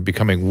system and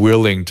becoming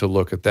willing to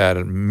look at that.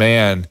 And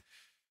man,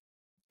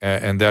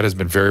 and that has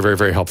been very, very,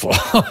 very helpful.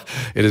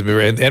 It has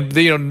been, and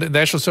the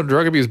National Center of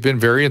Drug Abuse has been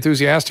very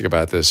enthusiastic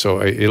about this.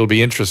 So it'll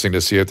be interesting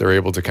to see if they're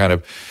able to kind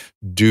of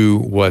do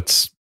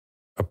what's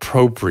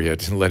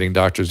appropriate in letting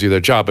doctors do their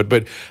job.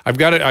 But I've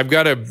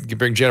got to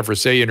bring Jennifer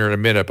Say in here in a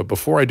minute. But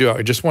before I do,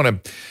 I just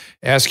want to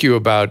ask you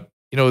about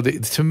you know,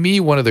 to me,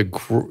 one of the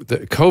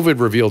COVID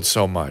revealed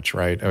so much,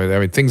 right? I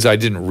mean, things I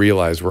didn't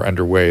realize were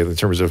underway in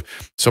terms of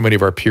so many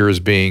of our peers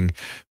being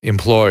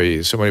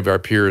employees, so many of our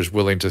peers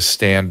willing to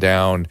stand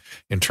down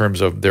in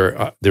terms of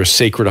their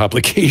sacred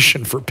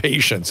obligation for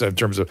patients, in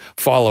terms of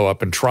follow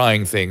up and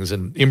trying things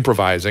and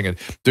improvising and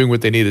doing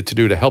what they needed to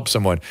do to help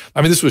someone.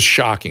 I mean, this was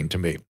shocking to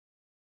me.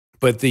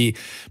 But the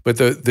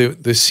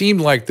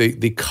seemed like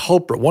the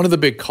culprit, one of the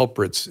big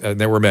culprits, and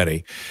there were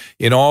many,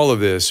 in all of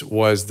this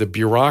was the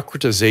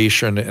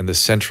bureaucratization and the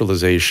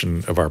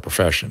centralization of our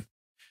profession.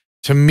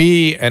 To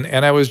me, and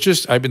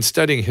I've been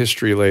studying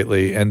history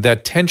lately, and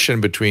that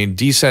tension between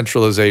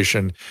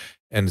decentralization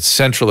and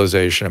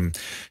centralization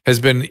has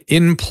been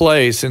in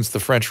play since the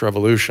French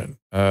Revolution.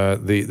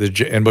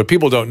 And what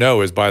people don't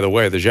know is, by the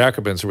way, the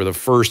Jacobins were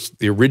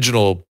the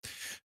original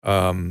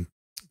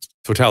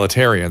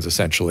totalitarians,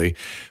 essentially,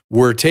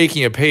 were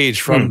taking a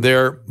page from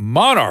their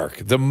monarch.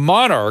 The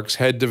monarchs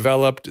had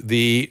developed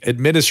the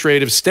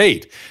administrative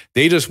state.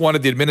 They just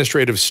wanted the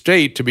administrative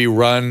state to be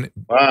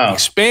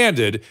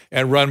expanded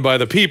and run by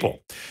the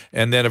people.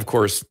 And then, of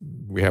course,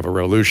 we have a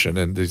revolution,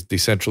 and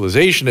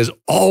decentralization has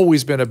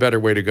always been a better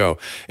way to go.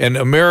 And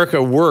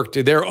America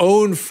worked. Their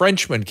own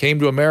Frenchmen came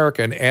to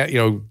America,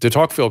 and de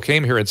Tocqueville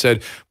came here and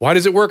said, "Why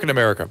does it work in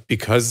America?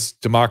 Because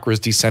democracy is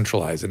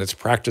decentralized and it's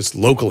practiced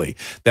locally.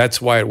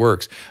 That's why it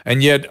works."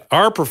 And yet,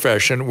 our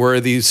profession, where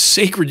the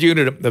sacred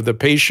unit of the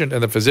patient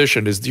and the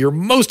physician is your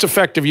most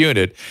effective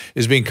unit,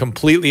 is being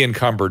completely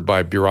encumbered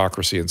by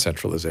bureaucracy and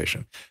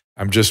centralization.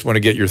 I just want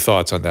to get your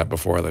thoughts on that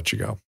before I let you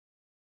go.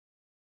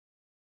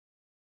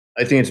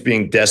 I think it's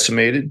being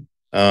decimated.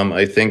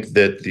 I think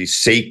that the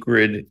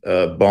sacred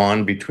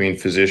bond between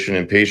physician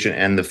and patient,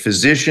 and the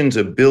physician's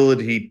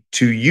ability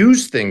to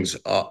use things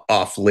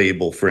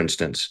off-label, for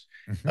instance,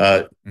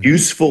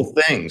 useful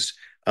things,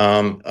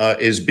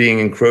 is being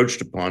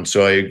encroached upon.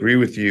 So I agree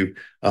with you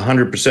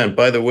 100%.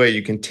 By the way,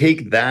 you can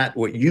take that,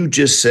 what you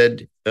just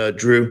said,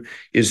 Drew,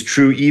 is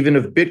true even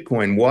of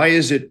Bitcoin. Why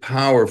is it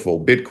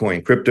powerful,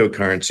 Bitcoin,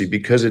 cryptocurrency?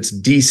 Because it's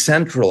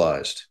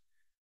decentralized.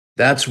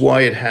 That's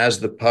why it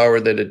has the power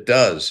that it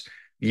does.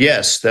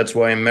 Yes, that's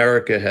why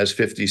America has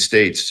 50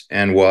 states,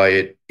 and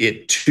why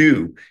it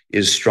too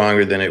is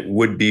stronger than it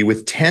would be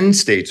with 10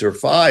 states or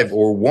 5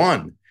 or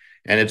 1.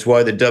 And it's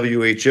why the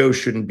WHO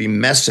shouldn't be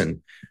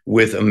messing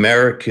with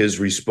America's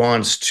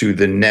response to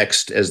the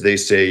next, as they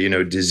say,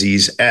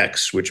 disease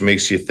X, which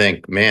makes you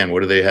think, man,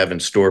 what do they have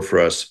in store for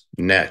us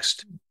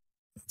next?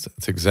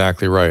 That's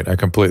exactly right. I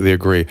completely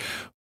agree.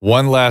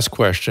 One last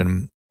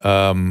question.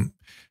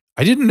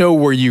 I didn't know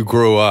where you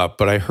grew up,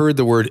 but I heard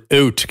the word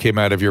oat came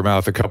out of your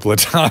mouth a couple of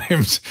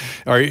times.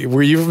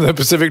 Were you from the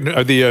Pacific,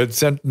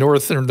 the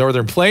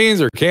Northern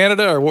Plains or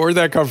Canada, or where did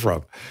that come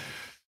from?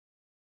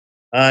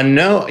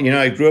 No,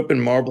 I grew up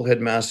in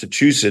Marblehead,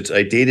 Massachusetts.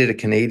 I dated a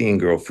Canadian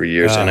girl for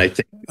years, and I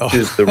think this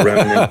is the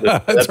remnant.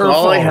 That's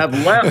all I have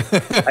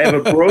left. I have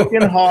a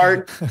broken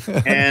heart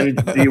and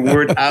the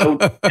word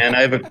out, and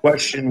I have a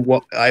question.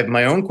 I have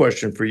my own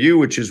question for you,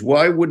 which is,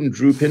 why wouldn't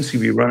Drew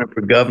Pinsky be running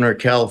for governor of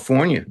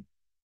California?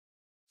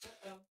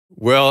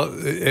 Well,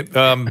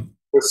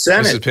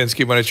 Mrs.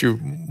 Pinsky, why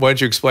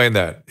don't you explain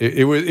that?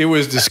 It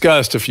was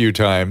discussed a few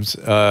times.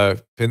 Mrs.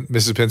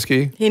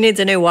 Pinsky, he needs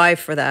a new wife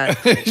for that.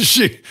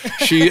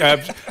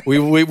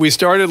 we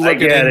started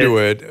looking into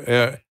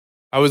it.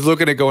 I was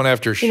looking at going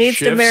after. He needs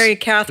to marry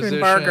Catherine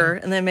Barger,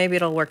 and then maybe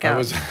it'll work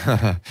out.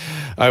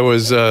 I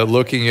was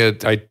looking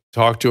at. I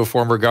talked to a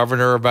former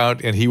governor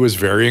about, and he was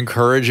very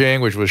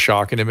encouraging, which was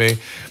shocking to me.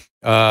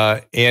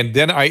 And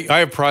then I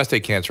have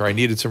prostate cancer. I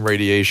needed some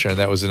radiation, and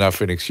that was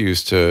enough an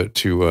excuse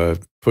to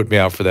put me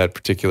out for that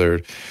particular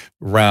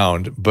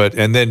round.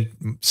 And then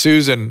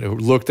Susan, who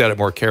looked at it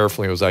more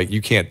carefully, was like, "You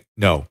can't.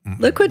 No."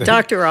 Look what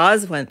Dr.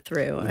 Oz went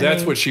through.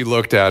 That's what she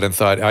looked at and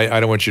thought, "I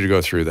don't want you to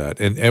go through that."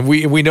 And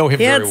we know him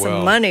very well. He had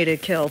some money to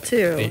kill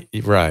too.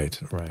 Right.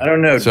 I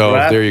don't know. So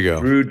there you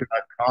go.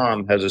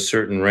 DraftDrew.com has a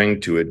certain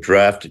ring to it.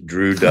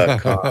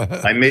 DraftDrew.com.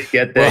 I may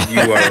get that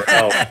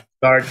URL.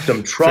 Start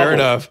some trouble. Fair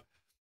enough.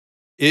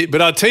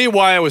 But I'll tell you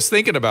why I was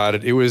thinking about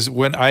it. It was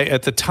when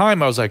at the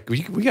time I was like,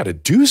 we got to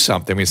do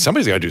something. I mean,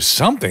 somebody's got to do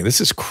something.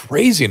 This is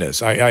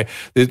craziness.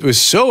 It was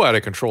so out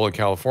of control in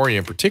California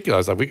in particular. I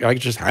was like, I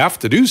just have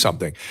to do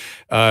something.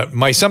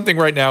 My something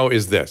right now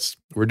is this.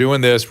 We're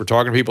doing this. We're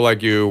talking to people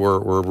like you.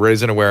 We're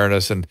raising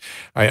awareness, and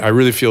I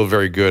really feel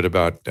very good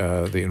about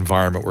the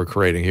environment we're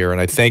creating here. And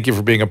I thank you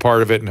for being a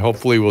part of it. And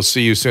hopefully we'll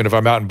see you soon. If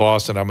I'm out in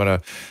Boston, I'm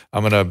gonna,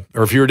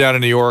 or if you're down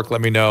in New York,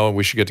 let me know.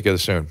 We should get together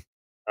soon.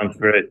 Sounds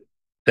great.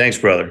 Thanks,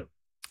 brother.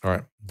 All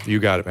right. You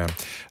got it,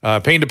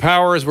 man. Pain to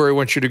Power is where we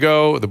want you to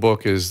go. The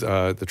book is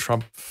The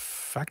Trump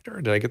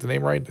Factor. Did I get the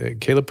name right?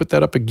 Caleb, put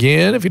that up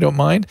again, if you don't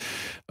mind.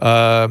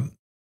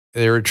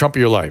 Trump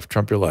Your Life.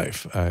 Trump Your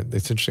Life.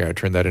 It's interesting. I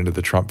turned that into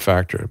The Trump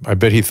Factor. I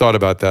bet he thought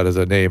about that as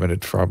a name, and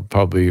it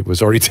probably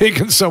was already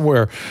taken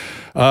somewhere.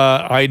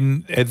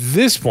 At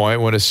this point,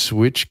 want to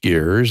switch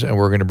gears, and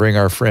we're going to bring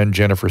our friend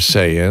Jennifer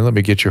Say in. Let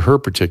me get you her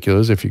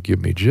particulars, if you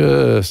give me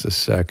just a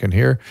second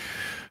here.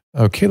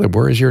 Oh, Caleb,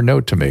 where is your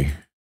note to me?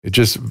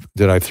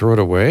 Did I throw it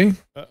away?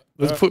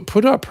 let's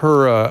put up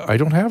her. I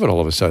don't have it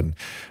all of a sudden.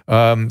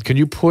 Can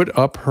you put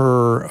up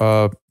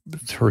her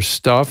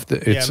stuff?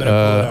 It's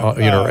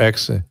her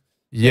ex.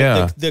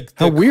 Yeah.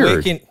 How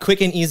weird.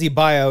 Quick and easy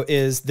bio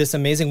is this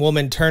amazing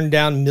woman turned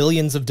down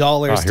millions of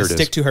dollars to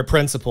stick to her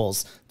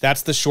principles.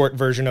 That's the short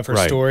version of her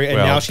story. And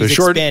now she's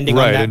expanding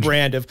on that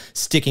brand of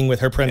sticking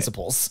with her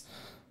principles.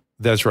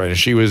 That's right. And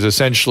she was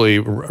essentially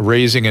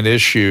raising an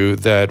issue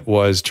that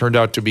turned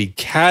out to be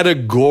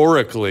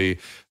categorically,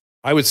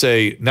 I would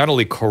say, not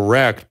only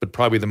correct, but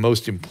probably the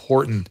most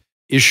important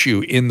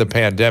issue in the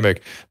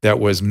pandemic that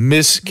was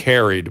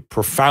miscarried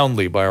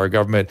profoundly by our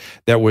government,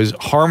 that was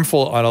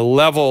harmful on a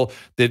level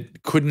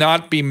that could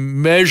not be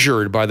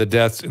measured by the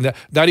deaths,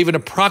 not even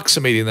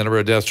approximating the number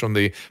of deaths from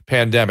the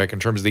pandemic in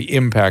terms of the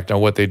impact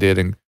on what they did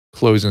in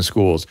closing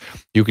schools.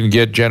 You can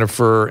get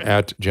Jennifer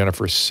at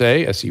Jennifer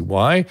Say,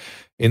 S-E-Y,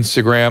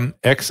 Instagram,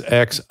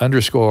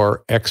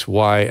 XX_XY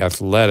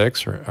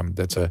Athletics.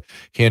 That's a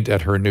hint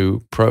at her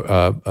new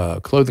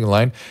clothing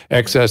line.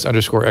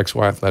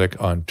 XS_XY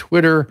Athletic on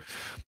Twitter.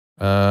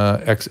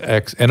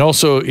 XX. And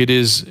also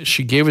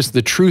she gave us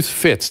the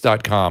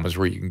truthfits.com is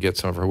where you can get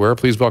some of her wear.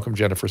 Please welcome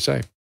Jennifer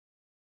Say.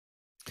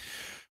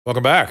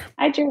 Welcome back.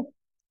 Hi, Drew.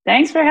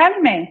 Thanks for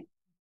having me.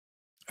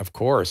 Of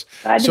course.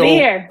 Glad to be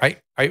here.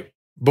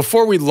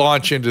 Before we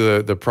launch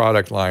into the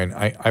product line,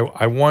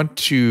 I want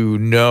to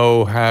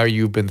know how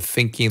you've been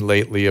thinking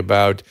lately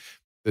about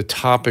the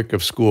topic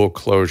of school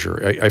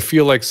closure. I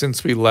feel like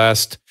since we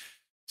last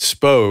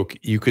spoke,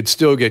 you could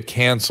still get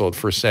canceled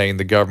for saying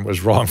the government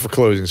was wrong for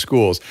closing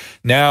schools.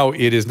 Now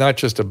it is not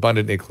just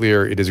abundantly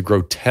clear, it is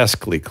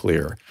grotesquely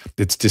clear.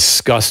 It's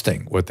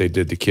disgusting what they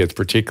did to kids,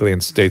 particularly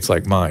in states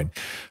like mine.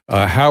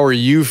 How are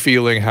you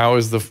feeling?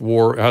 How's the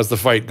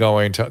fight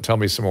going? Tell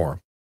me some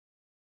more.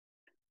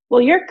 Well,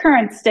 your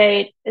current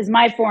state is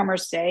my former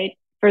state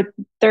for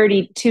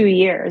 32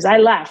 years. I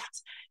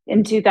left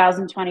in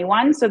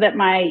 2021 so that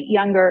my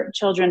younger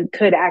children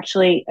could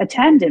actually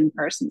attend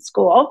in-person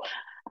school.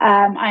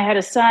 I had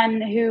a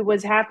son who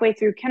was halfway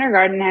through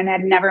kindergarten and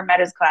had never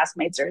met his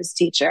classmates or his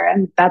teacher.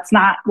 And that's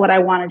not what I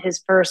wanted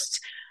his first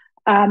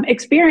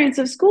experience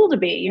of school to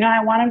be.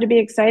 I want him to be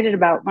excited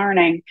about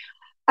learning.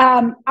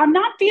 I'm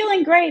not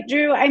feeling great,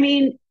 Drew. I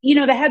mean,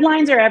 the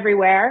headlines are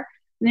everywhere.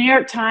 The New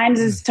York Times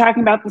is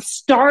talking about the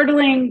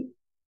startling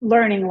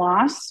learning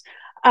loss.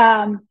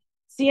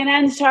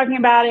 CNN's talking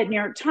about it, New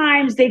York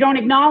Times. They don't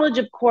acknowledge,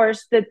 of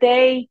course, that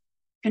they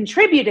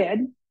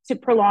contributed to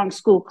prolonged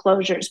school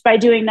closures by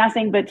doing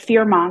nothing but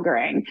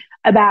fear-mongering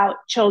about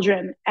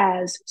children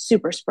as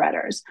super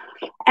spreaders.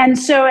 And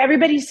so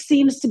everybody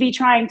seems to be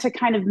trying to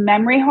kind of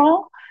memory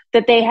hole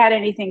that they had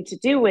anything to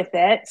do with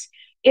it.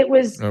 It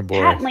was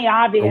patently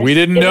obvious. We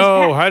didn't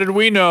know. How did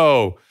we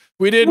know?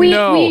 We didn't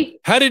know.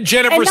 How did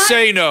Jennifer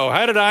Say know?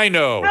 How did I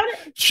know?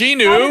 She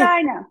knew. How did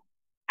I know?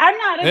 I'm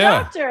not a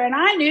doctor, and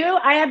I knew.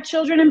 I have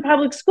children in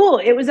public school.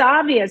 It was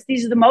obvious.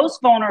 These are the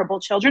most vulnerable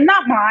children,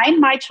 not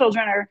mine. My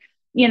children are,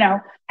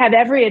 have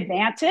every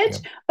advantage,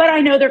 but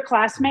I know their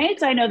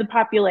classmates. I know the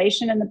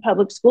population in the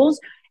public schools.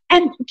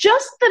 And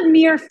just the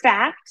mere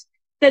fact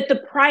that the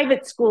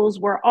private schools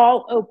were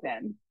all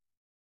open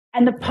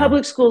and the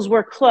public schools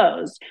were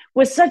closed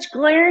was such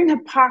glaring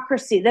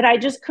hypocrisy that I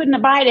just couldn't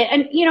abide it.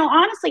 And,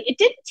 honestly, it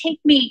didn't take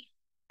me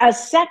a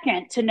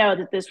second to know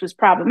that this was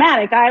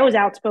problematic. I was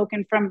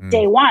outspoken from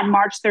day one,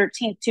 March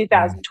 13th,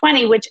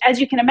 2020, which, as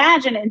you can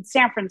imagine, in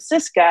San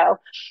Francisco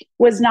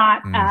was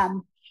not,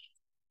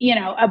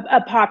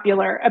 a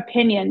popular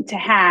opinion to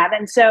have.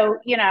 And so,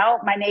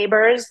 my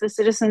neighbors, the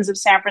citizens of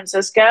San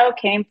Francisco,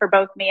 came for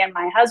both me and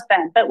my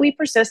husband. But we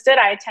persisted.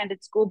 I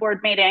attended school board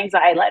meetings.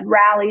 I led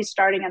rallies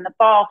starting in the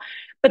fall.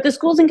 But the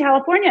schools in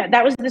California,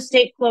 that was the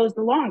state closed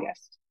the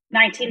longest,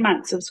 19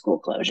 months of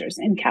school closures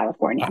in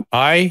California.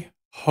 I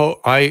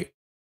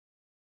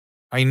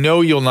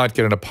know you'll not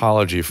get an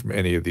apology from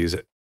any of these.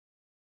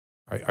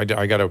 I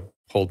got to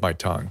hold my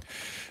tongue.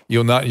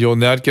 You'll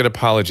not get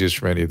apologies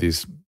from any of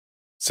these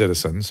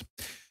citizens.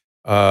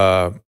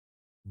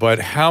 But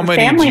how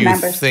many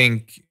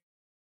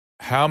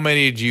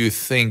do you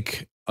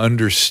think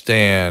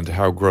understand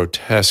how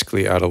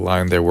grotesquely out of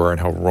line they were and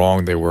how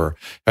wrong they were?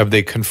 Have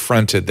they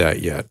confronted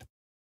that yet?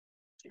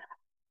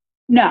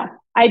 No,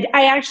 I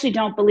actually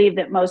don't believe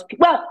that most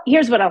people. Well,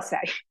 here's what I'll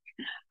say.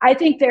 I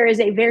think there is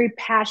a very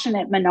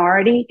passionate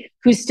minority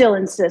who still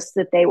insists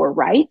that they were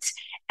right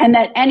and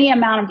that any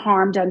amount of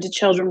harm done to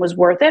children was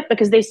worth it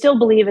because they still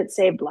believe it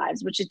saved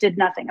lives, which it did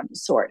nothing of the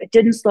sort. It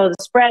didn't slow the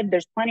spread.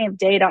 There's plenty of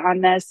data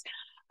on this.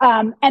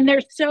 And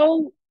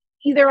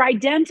their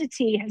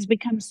identity has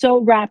become so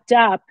wrapped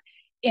up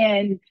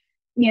in,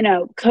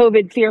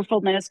 COVID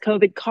fearfulness,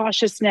 COVID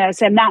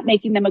cautiousness, and not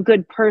making them a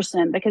good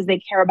person because they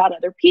care about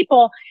other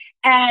people.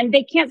 And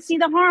they can't see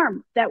the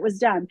harm that was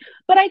done.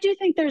 But I do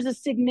think there's a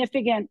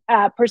significant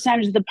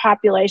percentage of the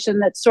population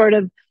that sort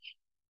of,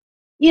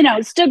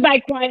 stood by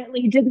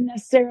quietly, didn't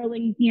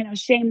necessarily,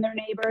 shame their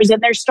neighbors.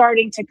 And they're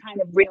starting to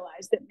kind of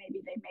realize that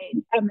maybe they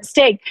made a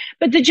mistake.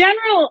 But the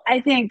general,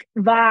 I think,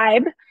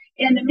 vibe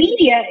in the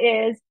media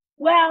is,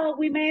 well,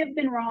 we may have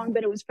been wrong,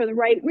 but it was for the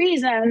right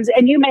reasons.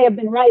 And you may have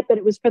been right, but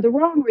it was for the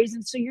wrong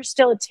reasons. So you're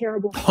still a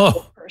terrible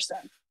person.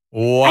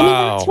 Wow. I mean,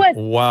 that's what,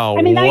 wow.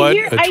 I mean, what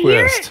a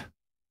twist.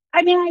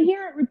 I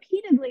hear it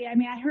repeatedly. I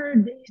mean, I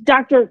heard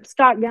Dr.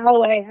 Scott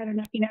Galloway. I don't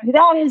know if you know who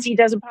that is. He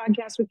does a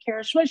podcast with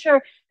Kara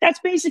Swisher. That's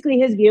basically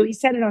his view. He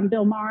said it on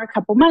Bill Maher a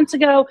couple months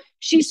ago.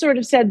 She sort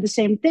of said the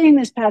same thing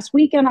this past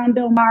weekend on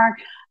Bill Maher.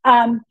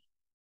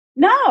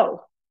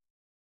 No,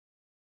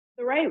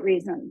 the right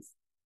reasons.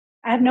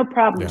 I have no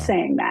problem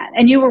saying that.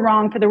 And you were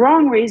wrong for the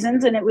wrong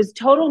reasons. And it was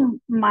total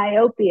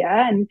myopia.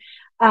 And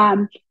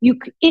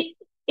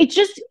it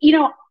just,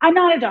 I'm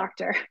not a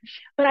doctor,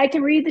 but I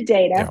can read the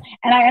data. Yeah.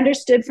 And I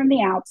understood from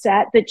the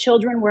outset that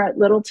children were at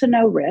little to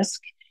no risk.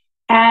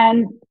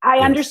 And I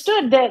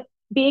understood that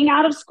being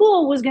out of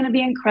school was going to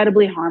be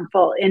incredibly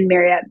harmful in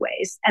myriad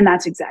ways. And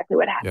that's exactly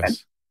what happened.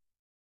 Yes.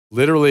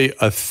 Literally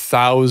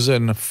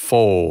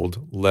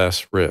 1,000-fold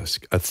less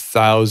risk,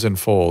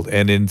 1,000-fold.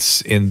 And in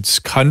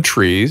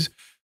countries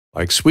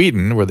like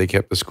Sweden, where they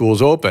kept the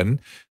schools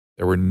open,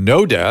 there were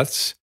no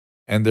deaths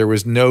and there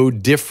was no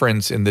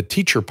difference in the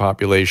teacher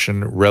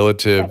population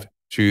relative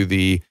to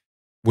the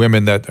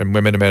women and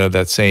men of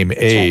that same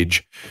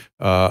age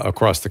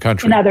across the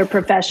country. In other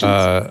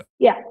professions.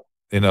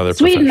 In other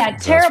Sweden,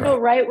 professions. that terrible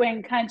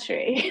right-wing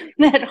country,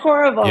 that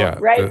horrible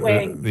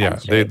right-wing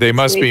country. They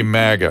must be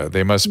MAGA.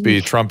 They must be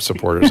Trump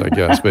supporters, I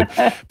guess. But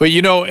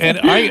and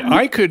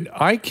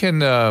I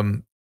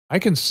can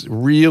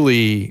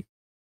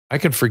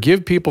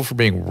forgive people for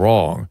being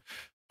wrong,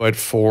 but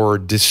for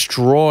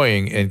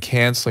destroying and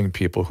canceling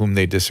people whom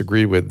they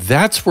disagree with,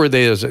 that's where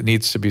there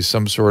needs to be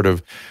some sort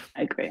of.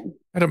 I agree.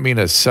 I don't mean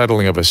a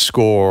settling of a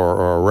score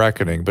or a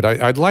reckoning, but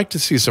I'd like to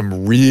see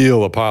some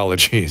real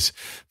apologies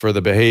for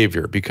the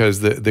behavior, because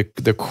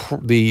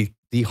the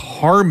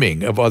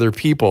harming of other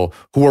people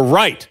who are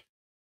right,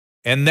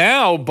 and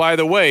now, by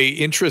the way,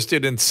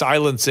 interested in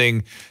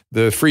silencing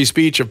the free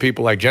speech of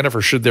people like Jennifer.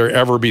 Should there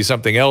ever be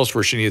something else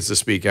where she needs to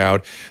speak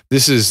out?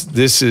 This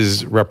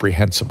is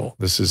reprehensible.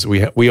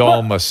 We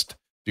all must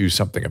do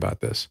something about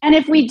this. And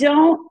if we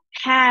don't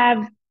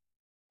have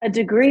a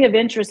degree of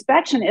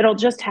introspection, it'll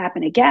just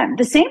happen again.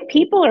 The same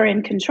people are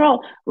in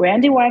control.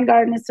 Randy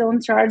Weingarten is still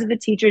in charge of the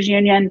teachers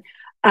union.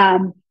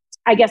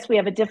 I guess we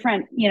have a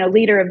different,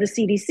 leader of the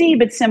CDC,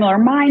 but similar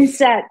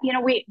mindset.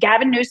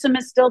 Gavin Newsom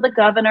is still the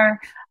governor.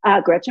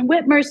 Gretchen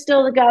Whitmer is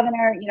still the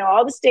governor.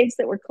 All the states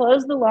that were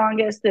closed the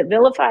longest, that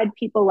vilified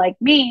people like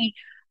me,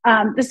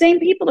 the same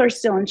people are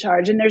still in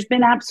charge. And there's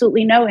been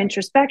absolutely no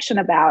introspection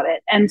about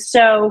it. And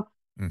so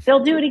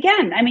they'll do it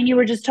again. I mean, you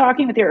were just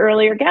talking with your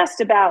earlier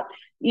guest about,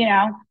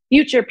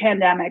 future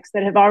pandemics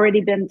that have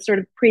already been sort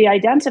of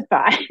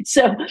pre-identified.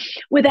 So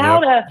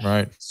without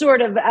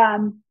sort of,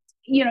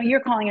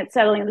 you're calling it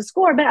settling the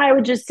score, but I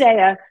would just say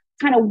a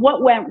kind of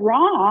what went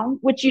wrong,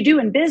 which you do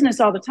in business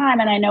all the time.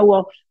 And I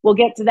know we'll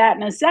get to that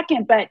in a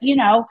second, but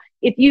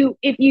if you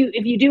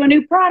do a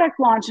new product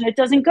launch and it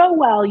doesn't go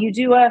well, you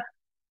do a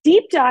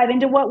deep dive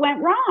into what went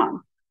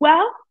wrong.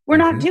 Well, we're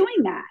not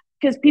doing that,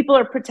 because people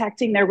are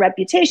protecting their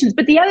reputations.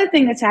 But the other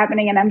thing that's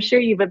happening, and I'm sure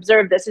you've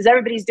observed this, is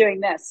everybody's doing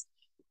this.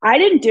 I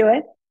didn't do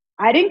it.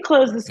 I didn't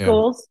close the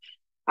schools.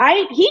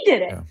 He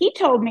did it. Yeah. He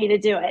told me to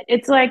do it.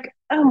 It's like,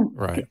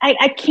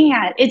 I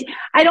can't.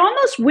 I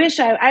almost wish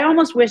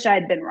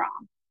I'd been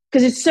wrong,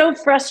 because it's so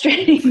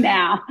frustrating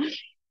now.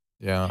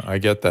 Yeah, I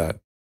get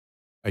that.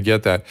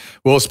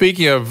 Well,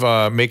 speaking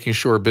of making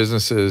sure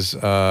businesses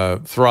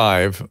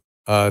thrive,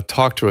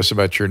 talk to us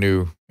about your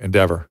new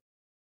endeavor.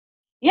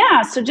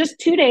 Yeah. So just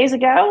 2 days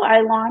ago,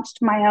 I launched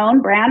my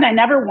own brand. I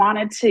never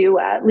wanted to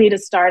lead a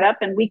startup,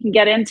 and we can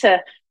get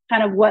into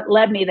kind of what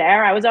led me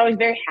there. I was always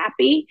very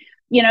happy,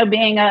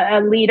 being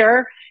a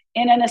leader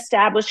in an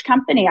established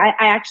company. I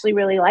actually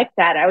really liked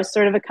that. I was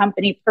sort of a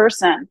company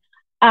person.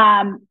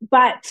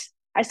 But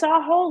I saw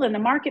a hole in the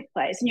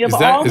marketplace. And you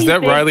have is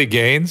that Riley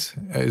Gaines?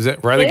 Is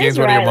that Riley Gaines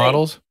one of your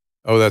models?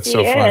 Oh, that's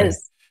so funny.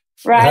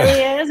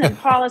 Riley is, and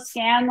Paula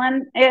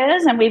Scanlon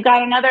is, and we've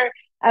got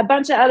a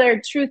bunch of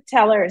other truth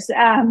tellers.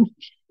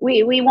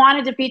 We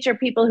wanted to feature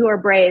people who are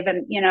brave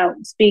and,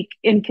 speak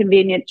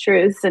inconvenient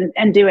truths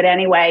and do it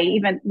anyway,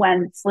 even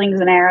when slings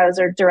and arrows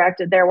are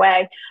directed their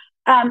way.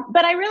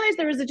 But I realized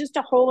there was just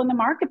a hole in the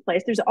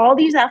marketplace. There's all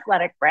these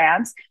athletic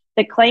brands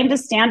that claim to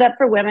stand up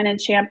for women and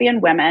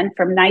champion women,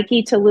 from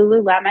Nike to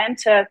Lululemon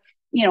to,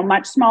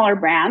 much smaller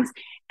brands.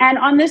 And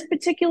on this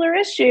particular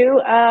issue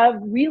of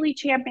really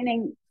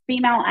championing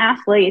female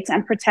athletes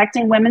and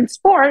protecting women's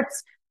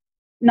sports,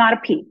 not a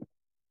peep.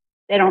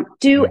 They don't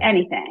do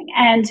anything.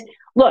 And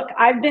look,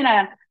 I've been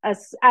I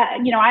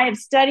have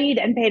studied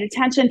and paid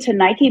attention to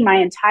Nike my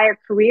entire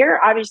career,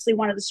 obviously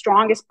one of the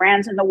strongest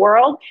brands in the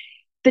world.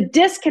 The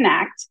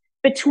disconnect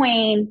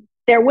between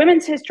their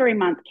Women's History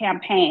Month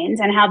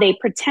campaigns and how they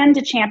pretend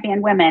to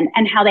champion women,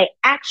 and how they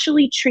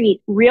actually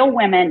treat real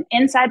women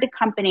inside the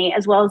company,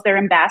 as well as their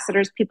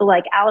ambassadors, people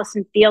like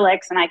Allison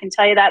Felix, and I can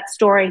tell you that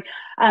story,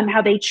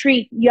 how they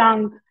treat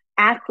young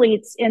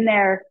athletes in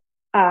their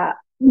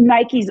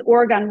Nike's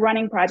Oregon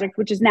running project,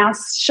 which is now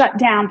shut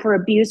down for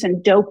abuse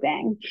and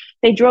doping.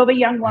 They drove a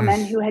young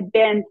woman who had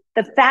been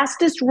the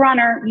fastest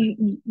runner,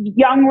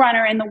 young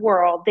runner in the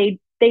world.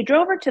 They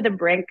drove her to the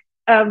brink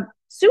of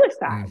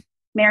suicide.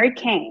 Mary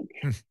Kane.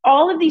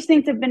 All of these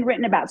things have been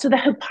written about. So the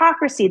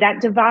hypocrisy,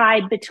 that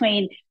divide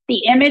between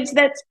the image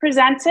that's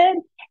presented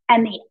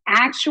and the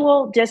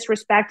actual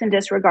disrespect and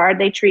disregard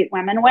they treat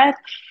women with,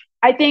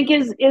 I think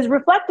is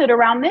reflected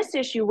around this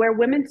issue where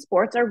women's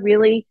sports are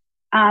really,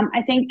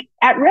 I think,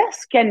 at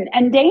risk and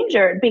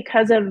endangered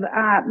because of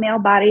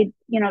male-bodied,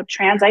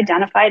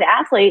 trans-identified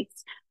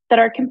athletes that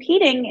are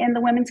competing in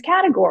the women's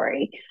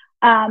category.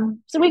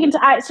 So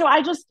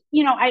I just,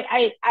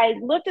 I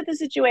looked at the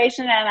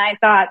situation and I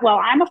thought, well,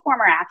 I'm a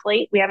former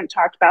athlete. We haven't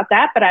talked about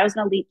that, but I was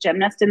an elite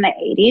gymnast in the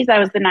 80s. I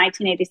was the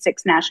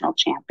 1986 national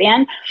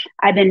champion.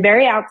 I've been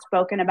very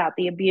outspoken about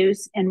the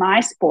abuse in my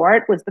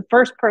sport, was the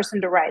first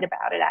person to write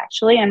about it,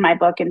 actually, in my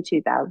book in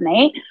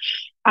 2008.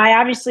 I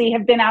obviously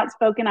have been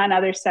outspoken on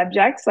other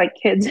subjects like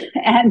kids.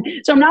 And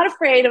so I'm not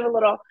afraid of a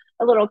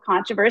little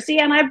controversy.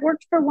 And I've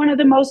worked for one of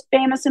the most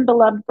famous and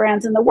beloved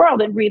brands in the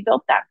world and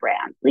rebuilt that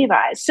brand,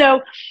 Levi's.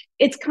 So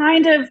it's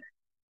kind of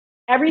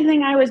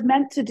everything I was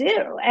meant to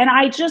do. And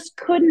I just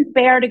couldn't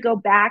bear to go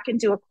back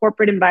into a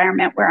corporate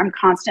environment where I'm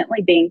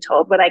constantly being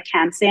told what I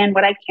can say and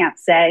what I can't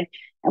say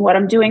and what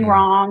I'm doing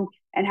wrong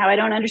and how I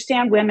don't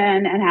understand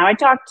women and how I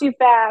talk too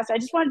fast. I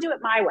just want to do it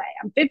my way.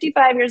 I'm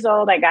 55 years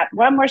old. I got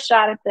one more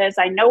shot at this.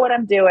 I know what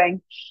I'm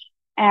doing.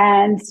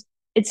 And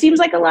it seems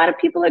like a lot of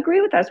people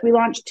agree with us. We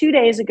launched 2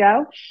 days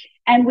ago,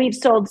 and we've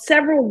sold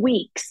several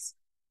weeks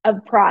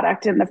of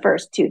product in the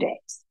first 2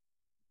 days.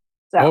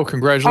 So,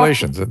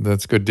 congratulations!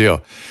 That's a good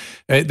deal.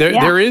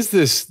 There is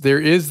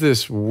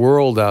this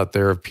world out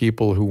there of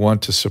people who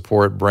want to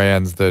support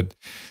brands that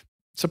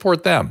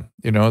support them.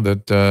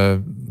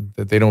 That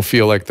they don't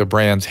feel like the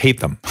brands hate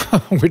them,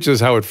 which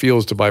is how it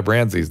feels to buy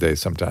brands these days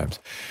sometimes.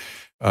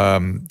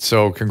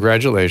 So,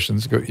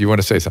 congratulations. You want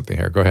to say something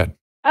here? Go ahead.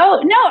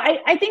 Oh, no,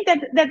 I think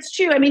that's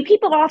true. I mean,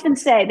 people often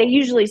say, they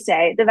usually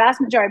say, the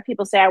vast majority of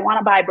people say, I want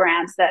to buy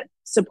brands that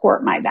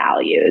support my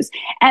values.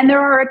 And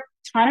there are a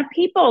ton of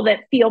people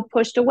that feel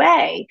pushed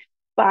away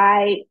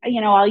by,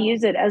 I'll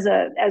use it as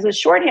a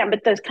shorthand,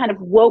 but those kind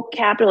of woke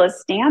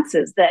capitalist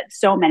stances that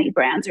so many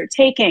brands are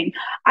taking.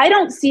 I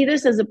don't see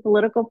this as a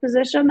political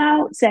position,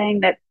 though, saying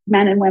that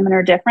men and women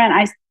are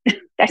different.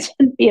 That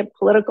shouldn't be a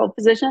political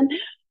position.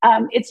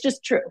 It's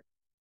just true.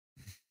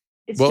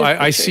 Well,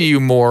 I see you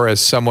more as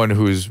someone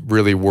who's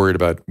really worried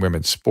about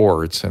women's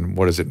sports and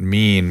what does it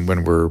mean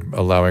when we're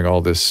allowing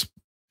all this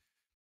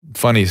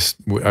funny,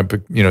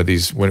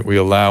 when we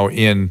allow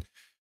in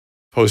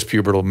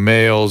post-pubertal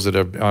males that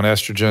are on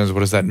estrogens, what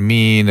does that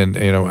mean? And,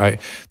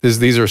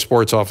 these are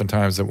sports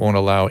oftentimes that won't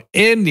allow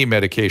any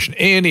medication,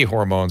 any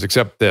hormones,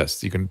 except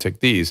this. You can take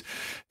these.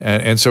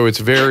 And so it's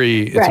a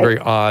very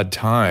odd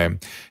time.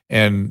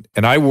 And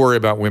I worry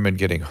about women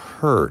getting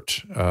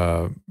hurt,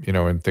 and things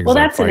like fighting. Well,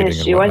 that's an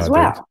issue as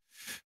well.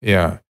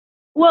 Yeah.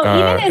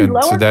 Well, even in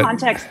lower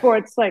contact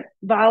sports like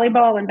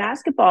volleyball and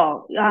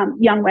basketball,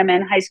 young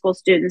women, high school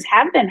students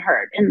have been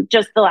hurt. In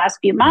just the last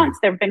few months,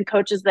 there have been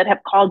coaches that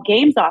have called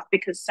games off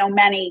because so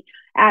many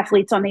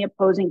athletes on the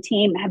opposing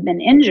team have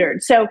been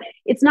injured. So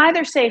it's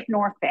neither safe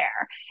nor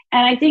fair.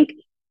 And I think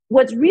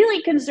what's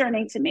really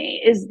concerning to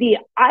me is the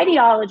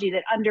ideology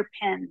that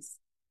underpins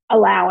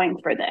allowing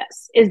for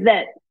this, is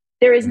that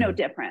there is no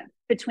difference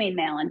between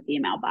male and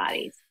female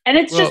bodies. And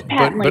it's just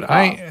patently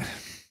false.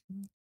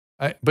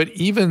 But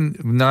even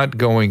not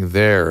going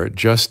there,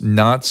 just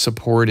not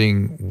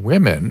supporting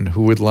women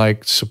who would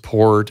like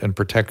support and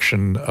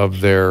protection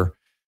of their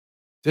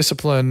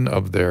discipline,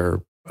 of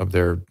their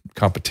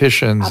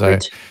competitions.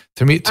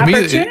 To me,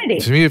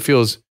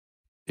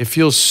 it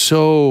feels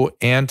so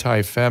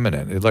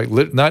anti-feminine. It's like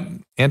not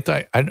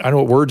anti. I don't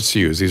know what words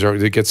to use.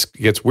 It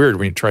gets weird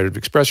when you try to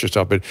express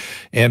yourself. But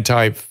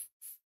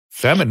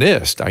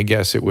anti-feminist, I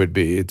guess it would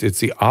be. It's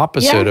the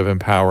opposite of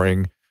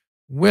empowering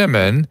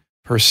women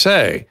per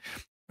se.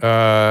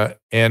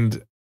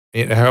 And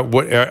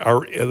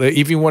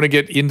if you want to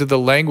get into the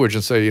language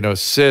and say,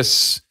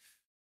 cis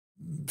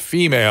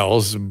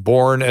females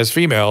born as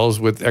females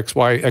with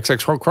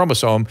XX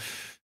chromosome,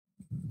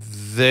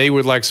 they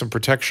would like some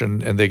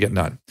protection and they get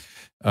none.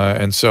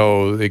 And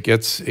so it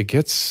gets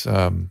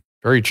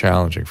very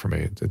challenging for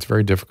me. It's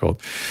very difficult.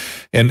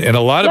 And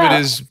a lot of it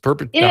is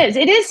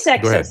it is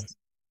sexist.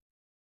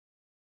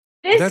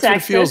 That's what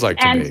it feels like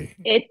to me.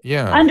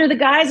 Under the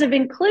guise of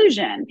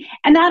inclusion.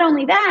 And not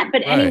only that,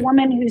 but any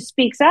woman who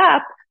speaks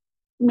up,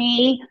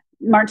 me,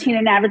 Martina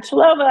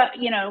Navratilova,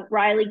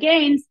 Riley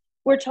Gaines,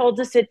 we're told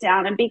to sit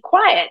down and be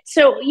quiet.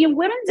 So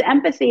women's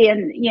empathy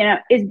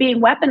is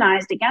being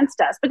weaponized against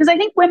us, because I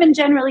think women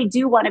generally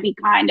do want to be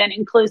kind and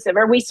inclusive,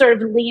 or we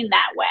sort of lean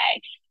that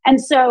way.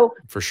 And so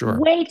for sure,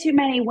 way too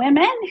many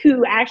women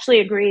who actually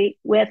agree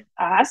with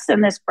us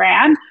and this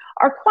brand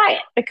are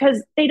quiet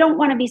because they don't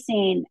want to be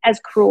seen as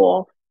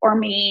cruel or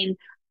mean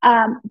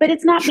But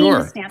it's not mean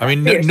to stand up for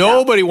yourself.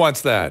 Nobody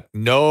wants that.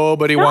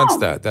 Nobody wants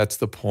that. That's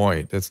the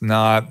point. That's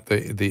not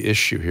the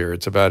issue here.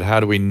 It's about how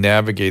do we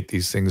navigate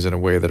these things in a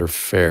way that are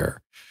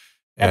fair.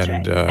 That's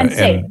right. And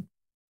safe.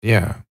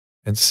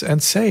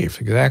 And safe,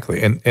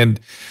 exactly. And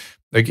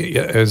like,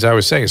 as I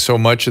was saying, so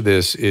much of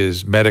this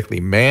is medically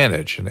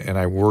managed, and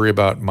I worry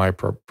about my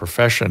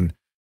profession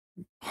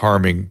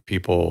harming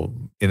people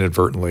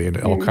inadvertently in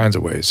all kinds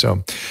of ways.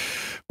 So,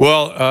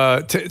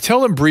 well,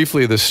 tell them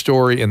briefly the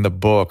story in the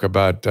book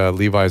about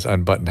Levi's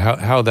Unbuttoned,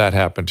 how that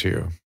happened to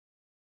you.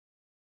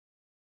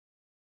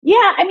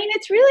 Yeah, I mean,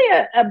 it's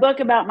really a book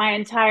about my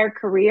entire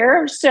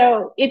career.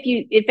 So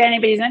if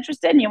anybody's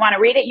interested and you want to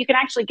read it, you can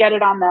actually get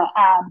it on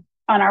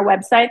our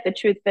website,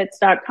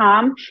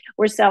 thetruthfits.com.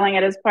 We're selling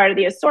it as part of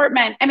the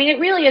assortment. I mean, it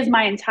really is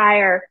my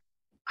entire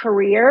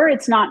career.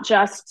 It's not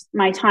just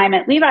my time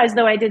at Levi's,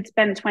 though I did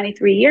spend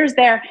 23 years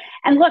there.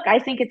 And look, I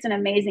think it's an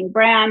amazing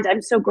brand.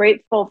 I'm so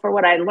grateful for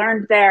what I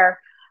learned there.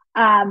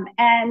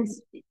 And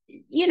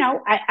you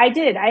know, I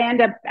did. I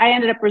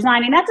ended up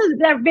resigning. That's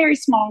a very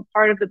small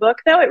part of the book,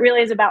 though. It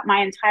really is about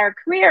my entire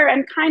career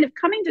and kind of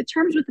coming to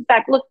terms with the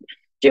fact, look,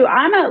 Drew,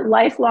 I'm a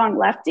lifelong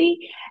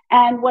lefty.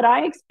 And what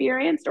I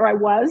experienced, or I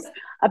was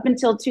up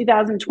until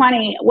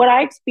 2020, what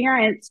I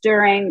experienced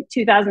during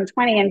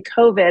 2020 and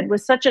COVID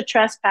was such a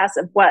trespass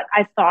of what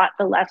I thought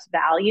the left's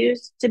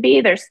values to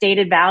be, their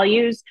stated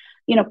values,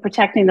 you know,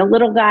 protecting the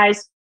little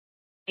guys,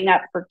 standing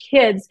up for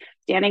kids,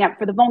 standing up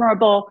for the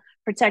vulnerable,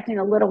 protecting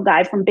the little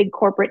guy from big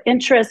corporate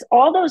interests.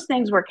 All those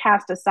things were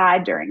cast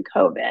aside during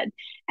COVID.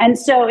 And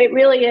so it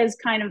really is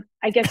kind of,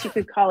 I guess you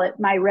could call it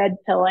my red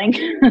pilling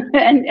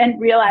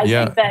and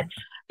realizing that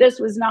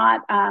this was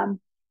not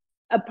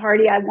a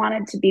party I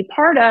wanted to be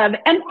part of.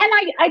 And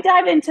I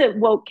dive into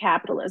woke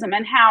capitalism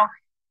and how,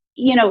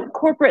 you know,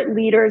 corporate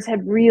leaders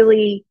have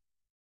really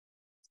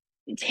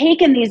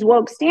taken these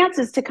woke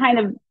stances to kind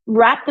of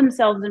wrap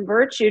themselves in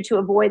virtue to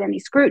avoid any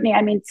scrutiny.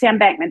 I mean, Sam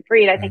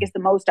Bankman-Fried, I think, is the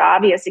most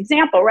obvious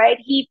example, right?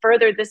 He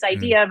furthered this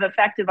idea of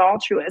effective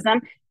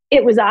altruism.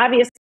 It was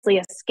obviously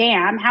a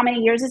scam. How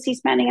many years is he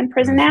spending in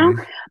prison now?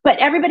 But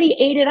everybody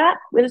ate it up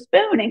with a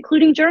spoon,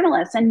 including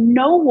journalists, and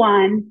no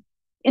one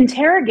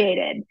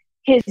interrogated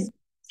his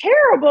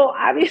terrible,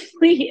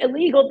 obviously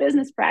illegal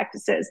business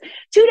practices.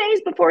 2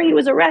 days before he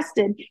was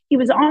arrested, he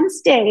was on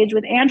stage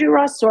with Andrew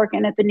Ross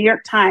Sorkin at the New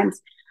York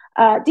Times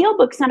Deal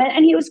Book Summit,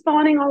 and he was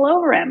fawning all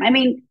over him. I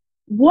mean,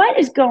 what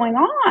is going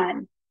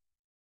on?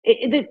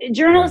 The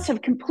journalists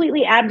have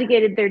completely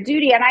abdicated their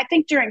duty. And I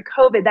think during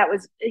COVID, that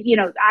was, you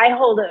know, I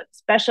hold a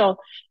special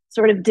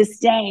sort of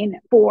disdain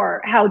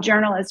for how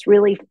journalists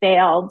really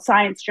failed,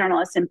 science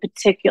journalists in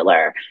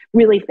particular,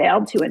 really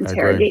failed to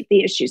interrogate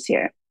the issues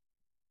here.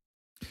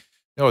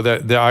 No,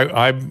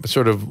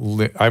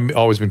 I've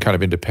always been kind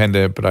of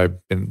independent, but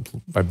I've been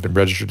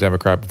registered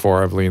Democrat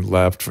before. I've leaned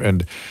left,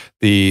 and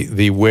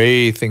the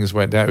way things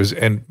went down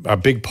and a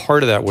big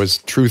part of that was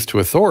truth to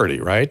authority,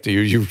 right?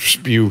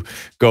 You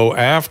go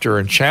after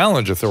and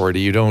challenge authority.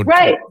 You don't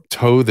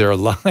toe their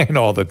line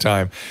all the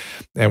time,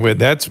 and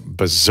that's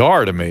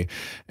bizarre to me.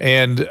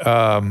 And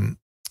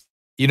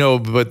you know,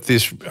 but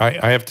this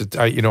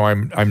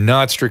I'm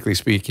not strictly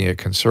speaking a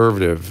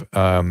conservative,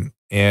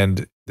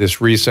 and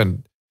this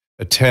recent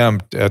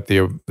attempt at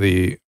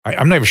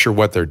I'm not even sure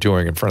what they're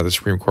doing in front of the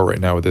Supreme Court right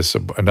now with this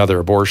another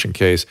abortion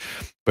case,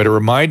 but it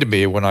reminded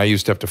me when I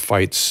used to have to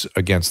fight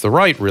against the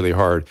right really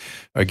hard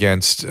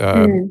against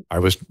I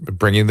was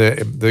bringing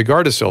the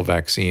Gardasil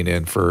vaccine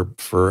in for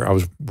I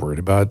was worried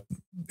about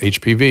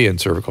HPV and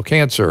cervical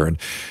cancer, and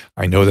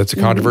I know that's a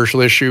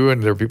controversial issue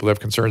and there are people that have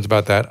concerns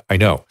about that. I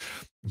know,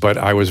 but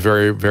I was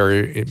very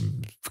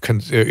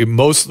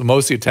most of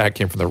the attack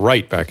came from the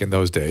right back in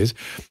those days.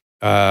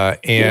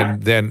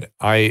 Then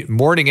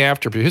morning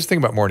after pill. Here's the thing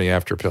about morning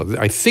after pill.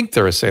 I think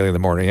they're assailing the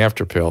morning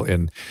after pill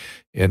in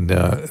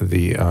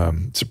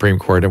the Supreme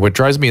Court. And what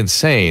drives me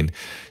insane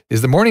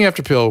is the morning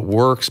after pill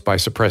works by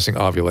suppressing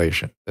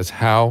ovulation. That's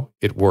how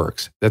it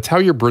works. That's how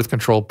your birth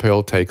control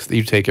pill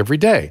you take every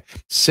day.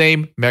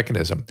 Same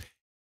mechanism.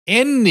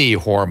 Any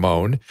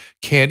hormone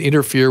can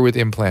interfere with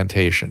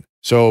implantation.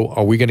 So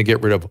are we going to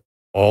get rid of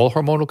all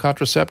hormonal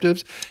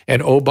contraceptives?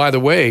 And oh, by the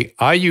way,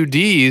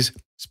 IUDs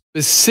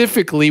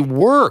specifically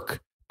work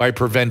by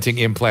preventing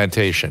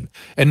implantation.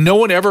 And no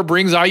one ever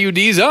brings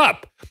IUDs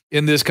up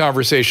in this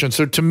conversation.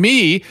 So to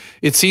me,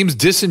 it seems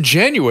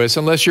disingenuous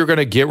unless you're going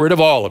to get rid of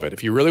all of it.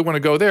 If you really want to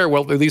go there,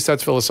 well, at least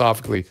that's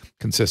philosophically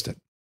consistent.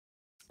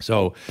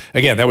 So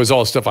again, that was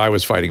all stuff I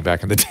was fighting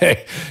back in the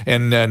day.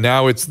 And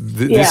now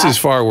this is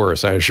far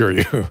worse, I assure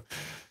you.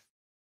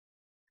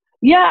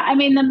 Yeah, I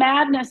mean, the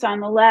madness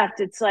on the left,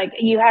 it's like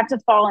you have to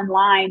fall in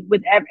line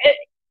with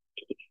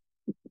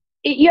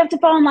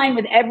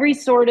every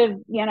sort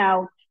of, you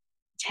know,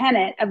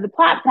 tenet of the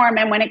platform.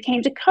 And when it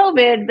came to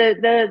COVID,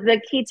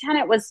 the key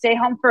tenet was stay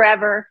home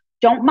forever,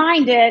 don't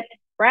mind it,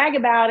 brag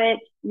about it,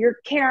 you're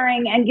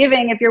caring and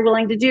giving if you're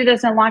willing to do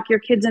this, and lock your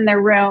kids in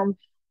their room.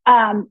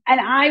 And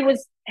I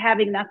was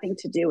having nothing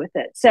to do with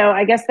it. So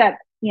I guess that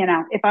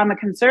if I'm a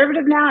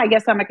conservative now, I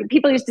guess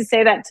people used to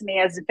say that to me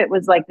as if it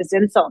was like this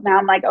insult. Now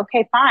I'm like,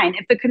 okay, fine.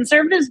 If the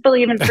conservatives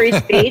believe in free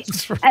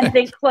speech right. and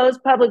think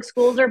closed public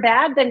schools are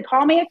bad, then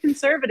call me a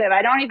conservative.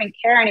 I don't even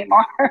care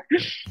anymore.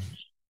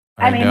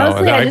 I mean,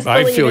 mostly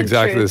I feel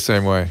exactly the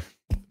same way.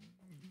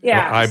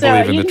 Yeah. I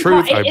believe in the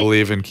truth. I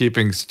believe in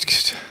keeping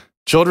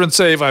children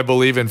safe. I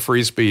believe in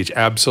free speech,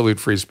 absolute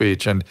free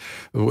speech. And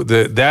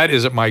that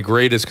is my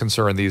greatest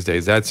concern these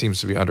days. That seems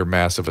to be under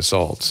massive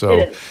assault.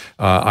 So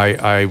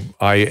I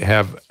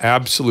have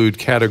absolute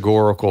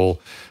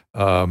categorical,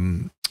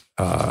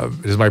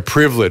 it is my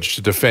privilege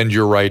to defend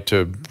your right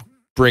to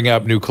bring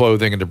up new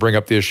clothing and to bring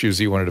up the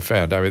issues you want to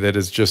defend. I mean, that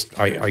is just,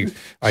 I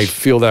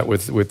feel that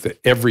with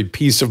every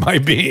piece of my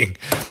being.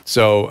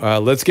 So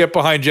let's get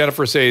behind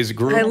Jennifer Say's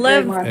group. I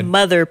love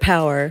mother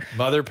power.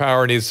 Mother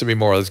power needs to be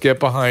more. Let's get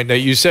behind. Now,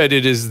 you said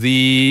it is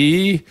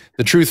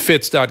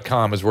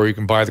thetruthfits.com is where you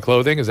can buy the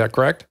clothing. Is that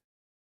correct?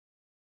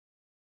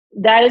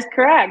 That is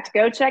correct.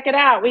 Go check it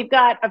out. We've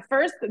got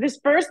this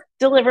first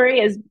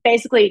delivery is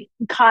basically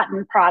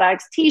cotton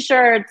products,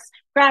 t-shirts,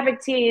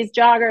 graphic tees,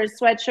 joggers,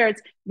 sweatshirts.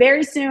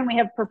 Very soon we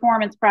have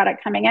performance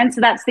product coming in.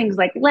 So that's things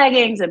like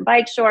leggings and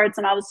bike shorts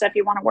and all the stuff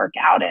you want to work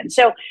out in.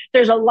 So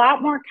there's a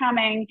lot more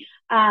coming.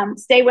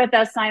 Stay with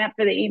us, sign up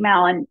for the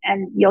email and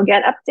you'll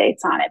get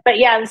updates on it. But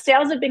yeah, the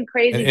sales have been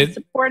crazy. The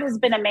support has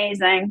been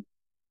amazing.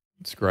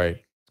 It's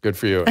great. Good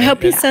for you. I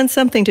hope you send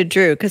something to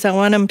Drew because I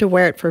want him to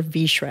wear it for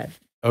V-Shred.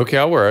 Okay,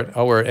 I'll wear it.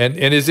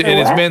 And it's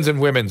men's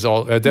and women's. I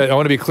want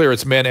to be clear.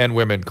 It's men and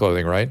women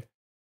clothing, right?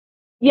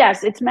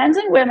 Yes, it's men's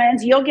and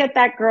women's. You'll get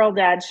that girl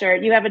dad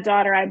shirt. You have a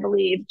daughter, I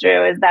believe,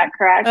 Drew. Is that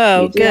correct?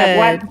 Oh, good.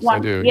 Have one. I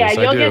do. Yeah, yes,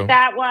 you'll get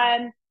that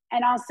one.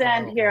 And I'll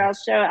send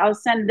I'll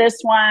send this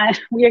one.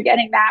 We are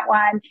getting that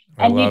one.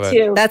 And you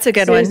too. That's a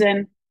good Susan.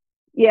 one.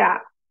 Yeah.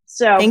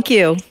 So thank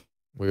you.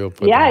 We'll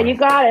put you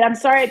got it. I'm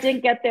sorry it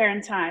didn't get there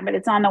in time, but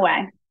it's on the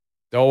way.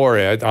 Don't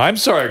worry. I'm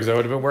sorry because I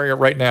would have been wearing it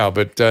right now.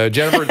 But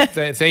Jennifer,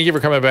 thank you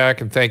for coming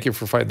back and thank you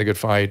for fighting the good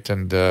fight.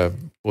 And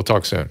we'll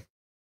talk soon.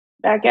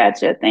 Back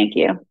at you. Thank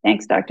you.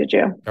 Thanks, Dr.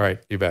 Drew. All right.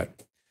 You bet.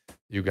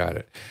 You got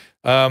it.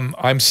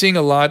 I'm seeing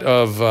a lot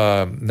of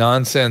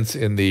nonsense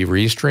in the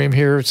restream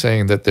here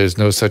saying that there's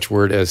no such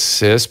word as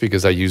cis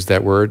because I used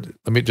that word.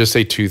 Let me just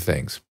say two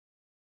things.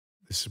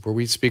 This is where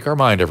we speak our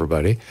mind,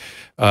 everybody.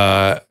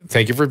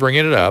 Thank you for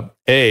bringing it up.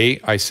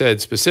 I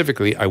said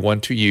specifically, I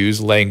want to use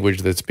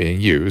language that's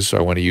being used. So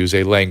I want to use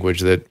a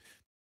language that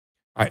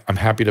I'm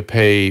happy to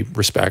pay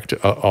respect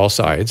to all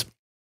sides.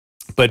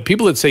 But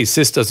people that say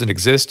cis doesn't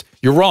exist,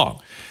 you're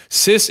wrong.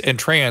 Cis and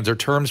trans are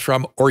terms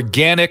from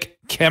organic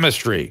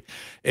chemistry.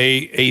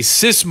 A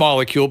cis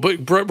molecule,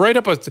 but write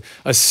up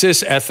a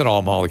cis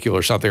ethanol molecule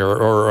or something,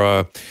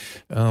 or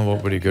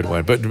what would be a good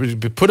one? But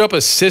put up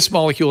a cis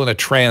molecule and a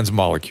trans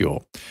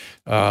molecule,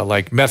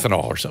 like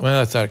methanol or something. Well,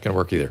 that's not going to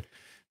work either.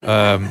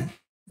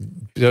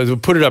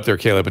 Put it up there,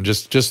 Caleb, and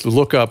just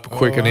look up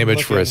quick an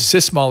image for a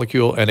cis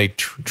molecule and a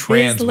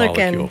trans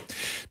molecule.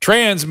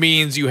 Trans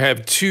means you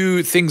have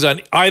two things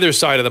on either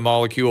side of the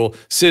molecule.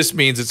 Cis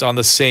means it's on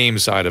the same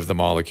side of the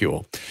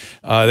molecule.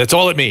 That's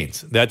all it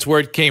means. That's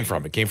where it came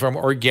from. It came from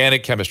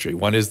organic chemistry.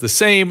 One is the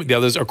same, the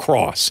other's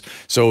across.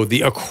 So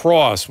the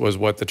across was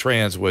what the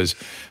trans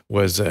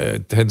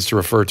tends to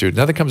refer to.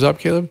 Nothing comes up,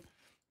 Caleb?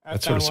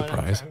 That's sort of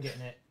surprise. I'm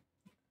getting it.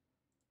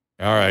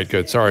 All right,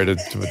 good. Sorry to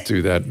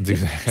do that.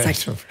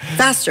 It's like,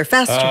 faster.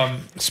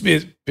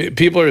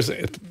 People are.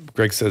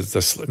 Greg says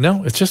this.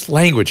 No, it's just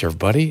language,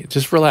 everybody.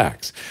 Just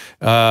relax.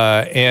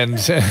 But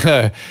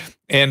I'll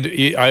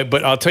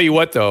tell you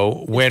what,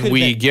 though. When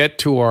we get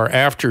to our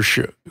after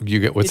show, you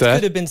get what's that? It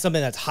could have been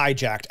something that's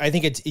hijacked. I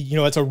think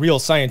it's a real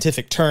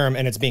scientific term,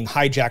 and it's being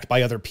hijacked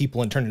by other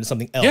people and turned into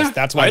something else. Yeah,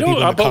 that's why I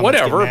don't. But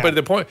whatever. But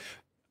the point.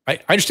 I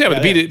understand,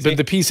 but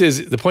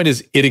the point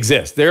is it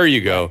exists. There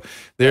you go.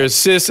 There's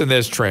cis and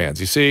there's trans.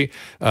 You see,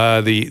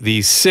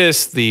 the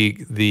cis, the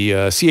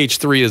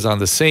CH3 is on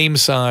the same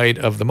side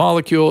of the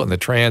molecule, and the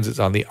trans is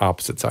on the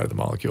opposite side of the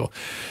molecule.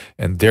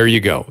 And there you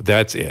go.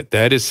 That's it.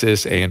 That is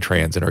cis, A, and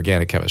trans in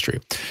organic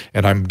chemistry.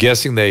 And I'm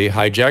guessing they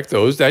hijacked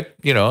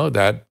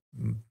that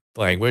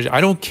language. I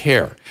don't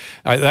care.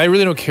 I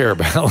really don't care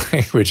about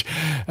language.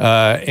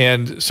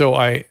 And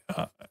so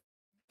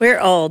we're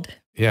old.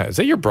 Yeah, is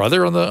that your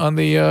brother on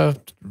the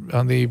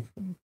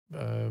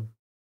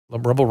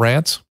Rumble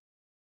Rants?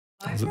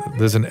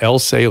 There's an L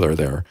Sailor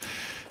there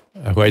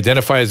who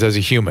identifies as a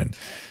human.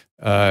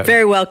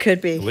 Very well could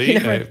be. Lee,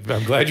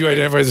 I'm glad you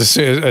identify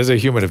as a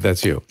human if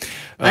that's you.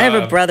 I have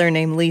a brother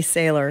named Lee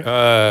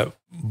Sailor.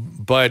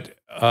 But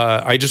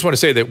I just want to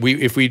say that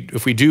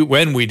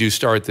when we do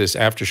start this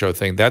after show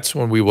thing, that's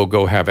when we will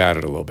go have at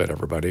it a little bit,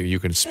 everybody. You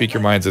can speak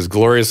your minds as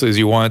gloriously as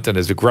you want and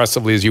as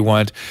aggressively as you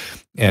want.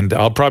 And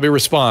I'll probably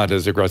respond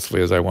as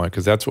aggressively as I want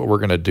because that's what we're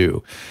going to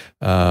do.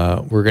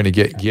 We're going to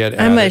get at it.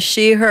 I'm a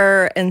she,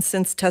 her, and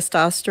since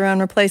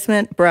testosterone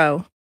replacement,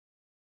 bro.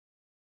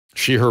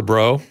 She, her,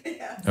 bro?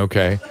 Yeah.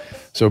 Okay.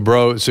 So,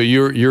 bro, so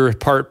you're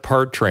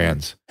part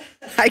trans.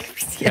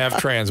 Half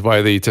trans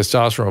by the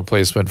testosterone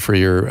replacement for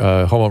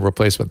your hormone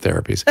replacement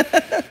therapies.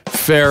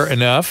 Fair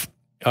enough.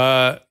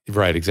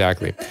 Right,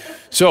 exactly.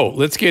 So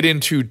let's get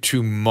into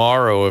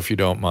tomorrow, if you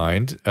don't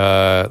mind.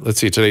 Let's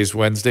see, today's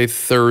Wednesday,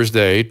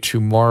 Thursday.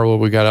 Tomorrow, what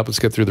we got up? Let's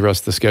get through the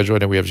rest of the schedule. I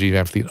know we have Gene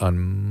Van Fleet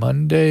on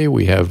Monday.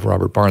 We have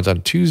Robert Barnes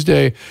on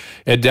Tuesday.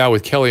 Ed Dow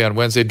with Kelly on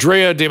Wednesday.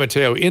 Drea De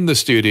Matteo in the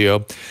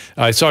studio.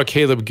 I saw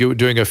Caleb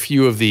doing a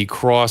few of the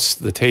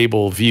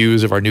cross-the-table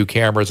views of our new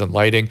cameras and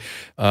lighting.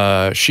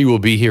 She will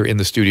be here in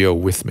the studio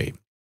with me.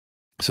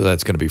 So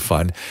that's going to be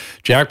fun.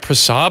 Jack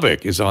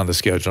Prasabic is on the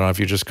schedule. I don't know if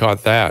you just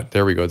caught that.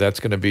 There we go. That's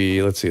going to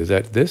be, let's see, is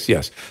that this?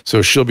 Yes.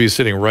 So she'll be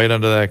sitting right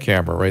under that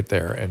camera right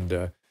there.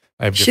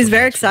 And she's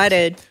very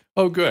excited.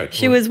 Oh, good.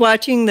 She was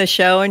watching the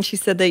show and she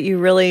said that you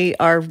really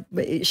are,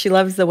 she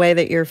loves the way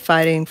that you're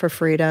fighting for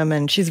freedom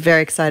and she's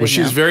very excited. Well,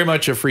 she's very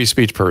much a free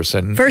speech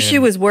person. First, she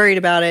was worried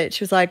about it.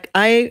 She was like,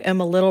 I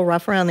am a little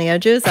rough around the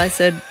edges. I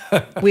said,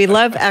 we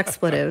love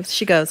expletives.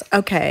 She goes,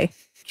 okay.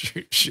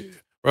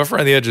 Rough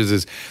around the edges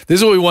is this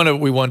is what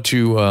we want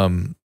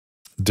to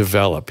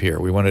develop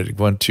here. We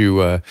want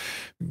to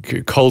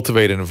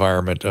cultivate an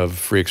environment of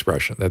free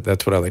expression.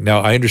 That's what I like. Now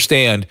I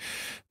understand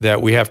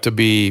that we have to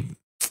be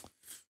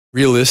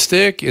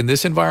realistic in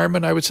this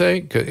environment. I would say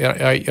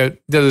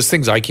there's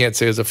things I can't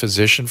say as a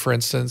physician, for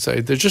instance.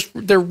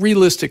 They're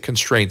realistic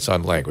constraints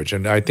on language,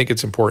 and I think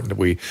it's important that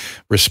we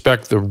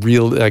respect the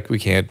real. Like we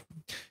can't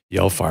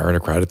yell fire in a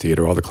crowded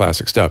theater, all the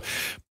classic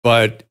stuff,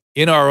 but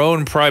in our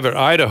own private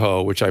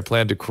Idaho, which I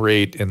plan to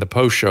create in the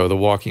post show,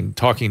 the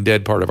Talking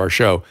Dead part of our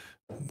show,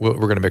 we're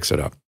going to mix it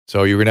up.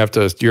 So you're going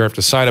to have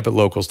to sign up at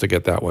Locals to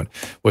get that one.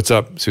 What's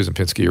up, Susan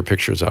Pinsky? Your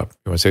picture's up.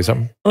 You want to say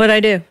something? What'd I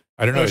do?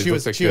 I don't know. She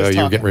was you were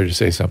getting ready to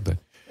say something.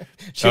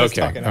 She was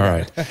talking. All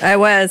right. I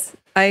was.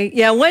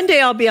 One day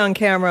I'll be on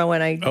camera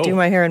when I do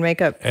my hair and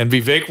makeup. And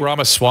Vivek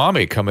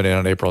Ramaswamy coming in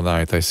on April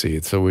 9th, I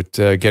see. So with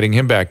getting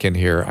him back in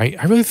here,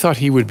 I really thought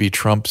he would be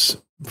Trump's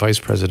vice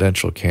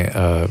presidential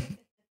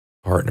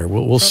partner.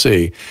 We'll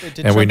see.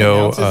 And we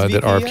know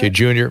that RFK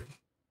Jr.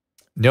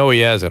 No, he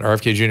hasn't.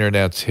 RFK Jr.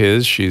 announced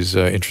his. She's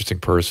an interesting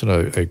person,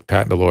 a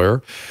patent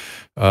lawyer,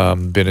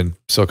 been in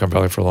Silicon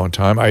Valley for a long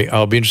time.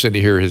 I'll be interested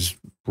to hear his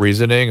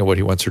reasoning and what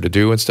he wants her to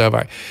do and stuff.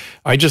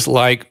 I just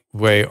like the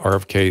way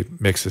RFK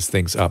mixes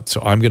things up.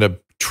 So I'm going to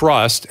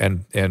trust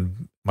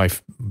and my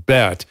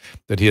bet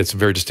that he had some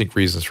very distinct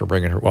reasons for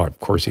bringing her. Well, of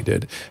course he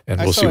did. And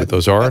we'll see what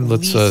those are. And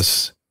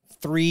let's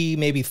 3,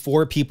 maybe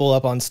 4 people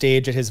up on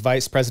stage at his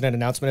vice president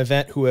announcement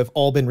event who have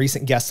all been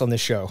recent guests on this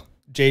show.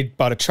 Jade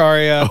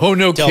Bhattacharya. Oh,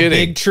 no Del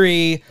kidding.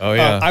 Bigtree. Oh,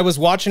 yeah. I was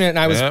watching it and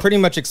I was pretty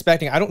much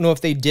expecting, I don't know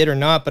if they did or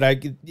not, but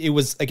it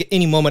was like at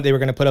any moment they were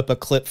going to put up a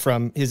clip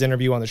from his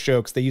interview on the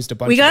show because they used a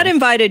bunch of We got them.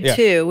 invited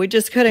too. We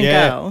just couldn't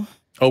go.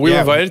 Oh, we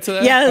were invited to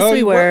that? Yes,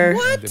 we were.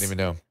 What? I didn't even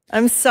know.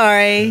 I'm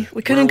sorry.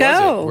 We couldn't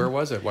go. Where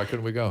was it? Why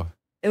couldn't we go?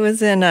 It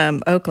was in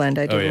Oakland,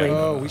 I do believe.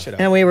 Oh, we should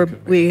have. And we've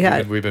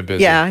been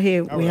busy. Yeah,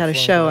 we had a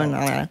show and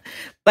all that.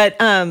 But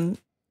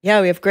we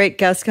have great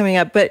guests coming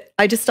up. But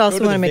I just also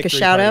want to make a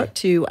shout out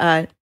to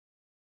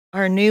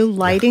our new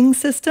lighting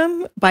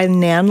system by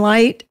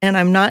Nanlite, and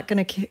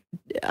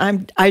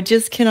I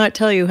just cannot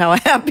tell you how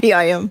happy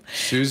I am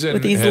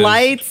with these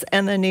lights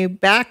and the new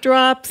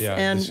backdrops. Yeah,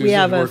 and Susan's we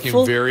have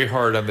working very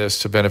hard on this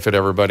to benefit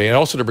everybody, and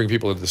also to bring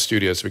people into the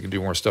studio so we can do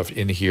more stuff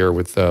in here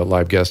with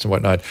live guests and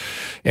whatnot.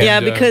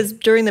 And, because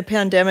during the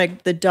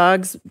pandemic, the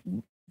dogs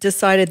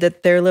decided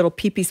that their little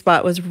pee-pee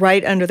spot was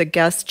right under the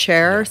guest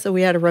chair. So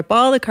we had to rip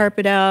all the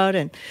carpet out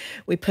and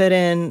we put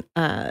in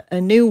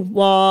a new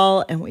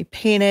wall and we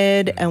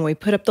painted and we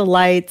put up the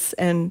lights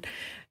and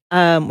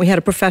we had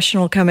a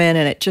professional come in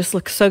and it just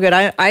looks so good.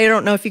 I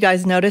don't know if you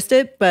guys noticed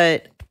it,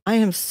 but I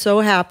am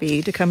so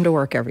happy to come to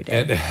work every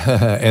day.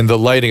 And the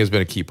lighting has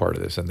been a key part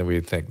of this, and then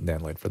we thank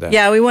Nanlite for that.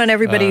 Yeah, we want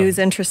everybody who's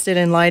interested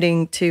in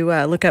lighting to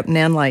look up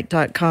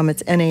nanlite.com.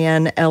 It's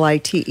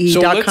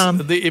NANLITE.com.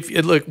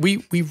 So look,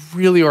 we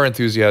really are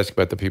enthusiastic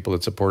about the people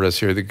that support us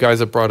here. The guys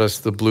that brought us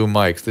the blue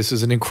mics. This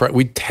is an incredible.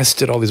 We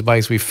tested all these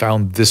mics. We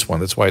found this one.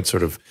 That's why it's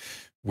sort of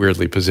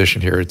weirdly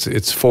positioned here.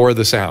 It's for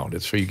the sound.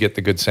 It's for you get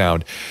the good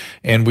sound.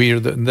 And we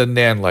are the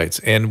Nanlites.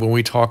 And when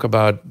we talk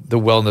about the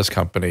wellness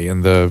company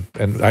and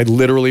I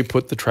literally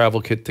put the travel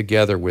kit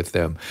together with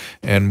them.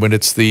 And when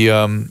it's the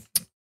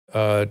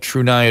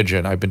True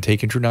Niagen, I've been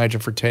taking True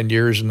Niagen for 10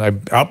 years and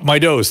I'm up my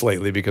dose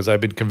lately because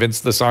I've been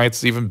convinced the science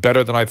is even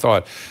better than I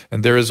thought.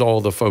 And there is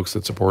all the folks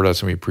that support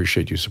us and we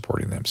appreciate you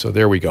supporting them. So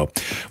there we go.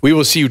 We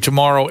will see you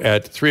tomorrow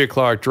at 3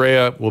 o'clock.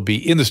 Drea will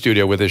be in the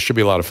studio with us. Should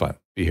be a lot of fun.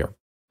 Be here.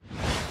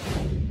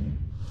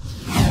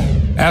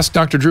 Ask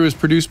Dr. Drew is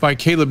produced by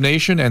Caleb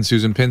Nation and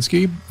Susan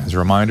Pinsky. As a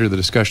reminder, the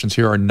discussions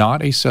here are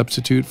not a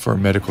substitute for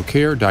medical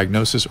care,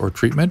 diagnosis, or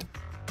treatment.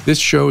 This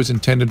show is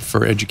intended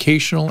for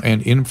educational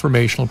and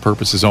informational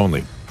purposes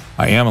only.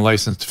 I am a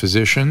licensed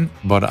physician,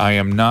 but I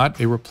am not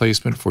a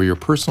replacement for your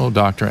personal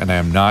doctor, and I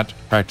am not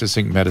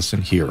practicing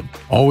medicine here.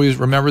 Always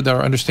remember that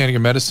our understanding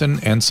of medicine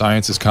and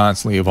science is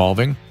constantly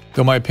evolving.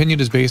 Though my opinion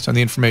is based on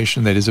the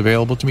information that is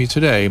available to me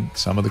today,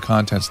 some of the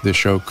contents of this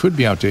show could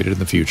be outdated in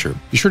the future.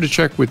 Be sure to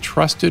check with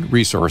trusted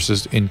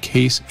resources in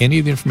case any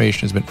of the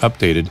information has been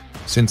updated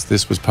since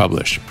this was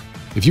published.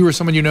 If you or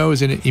someone you know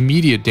is in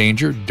immediate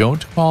danger,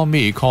 don't call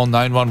me, call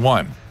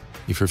 911.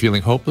 If you're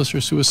feeling hopeless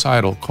or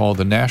suicidal, call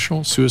the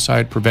National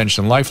Suicide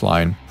Prevention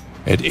Lifeline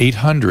at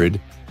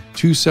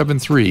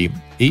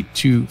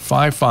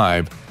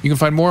 800-273-8255. You can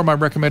find more of my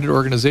recommended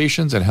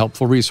organizations and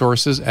helpful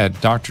resources at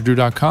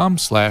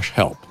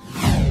drdrew.com/help.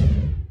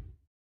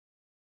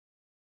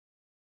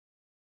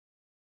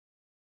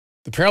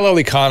 The parallel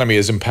economy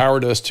has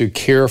empowered us to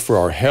care for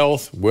our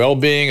health,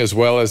 well-being, as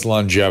well as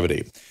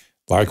longevity.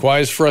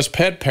 Likewise, for us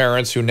pet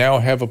parents who now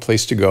have a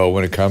place to go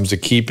when it comes to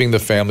keeping the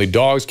family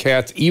dogs,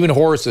 cats, even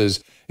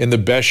horses in the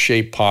best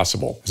shape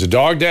possible. As a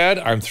dog dad,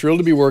 I'm thrilled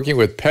to be working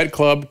with Pet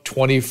Club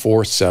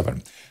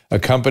 24/7, a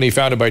company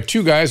founded by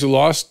two guys who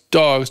lost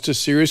dogs to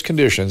serious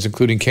conditions,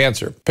 including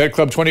cancer. Pet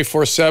Club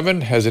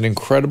 24/7 has an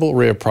incredible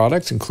array of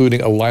products,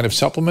 including a line of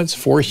supplements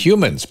for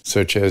humans,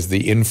 such as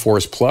the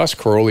Inforce Plus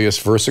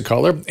Coreolus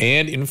Versicolor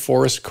and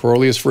Inforce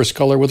Coreolus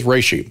Versicolor with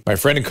reishi. My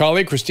friend and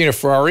colleague, Christina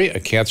Ferrari, a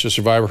cancer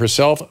survivor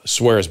herself,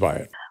 swears by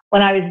it.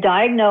 When I was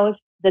diagnosed,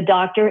 the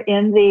doctor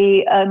in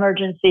the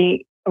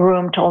emergency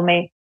room told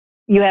me,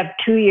 "You have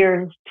 2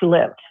 years to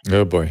live."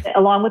 Oh, boy.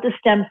 Along with the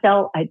stem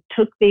cell, I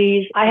took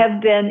these. I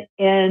have been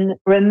in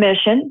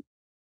remission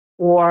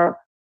for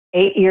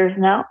 8 years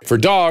now. For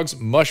dogs,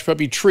 Mush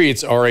Puppy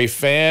treats are a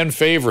fan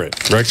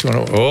favorite. Rex,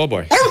 oh,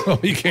 boy. Oh,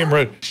 he came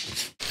right.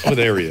 Oh,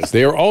 there he is.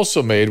 They are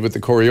also made with the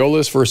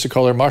Coreolus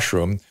versicolor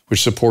mushroom,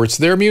 which supports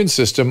their immune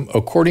system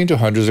according to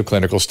hundreds of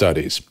clinical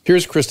studies.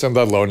 Here's Kristen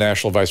Ludlow,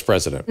 National Vice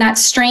President. That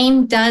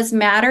strain does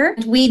matter.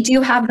 We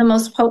do have the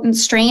most potent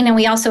strain, and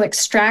we also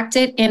extract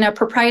it in a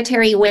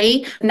proprietary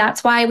way. And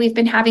that's why we've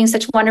been having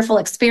such wonderful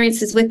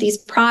experiences with these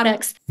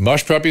products.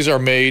 Mush Puppies are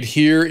made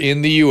here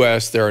in the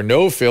U.S. There are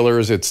no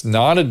fillers. It's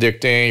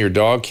non-addicting. Your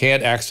dog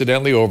can't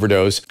accidentally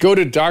overdose. Go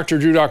to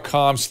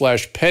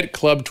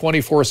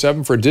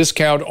drdrew.com/petclub247 for a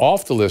discount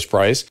off the list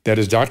price. That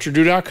is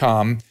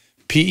drdrew.com,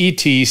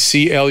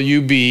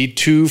 PETCLUB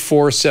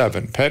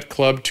 247, Pet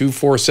Club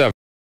 247.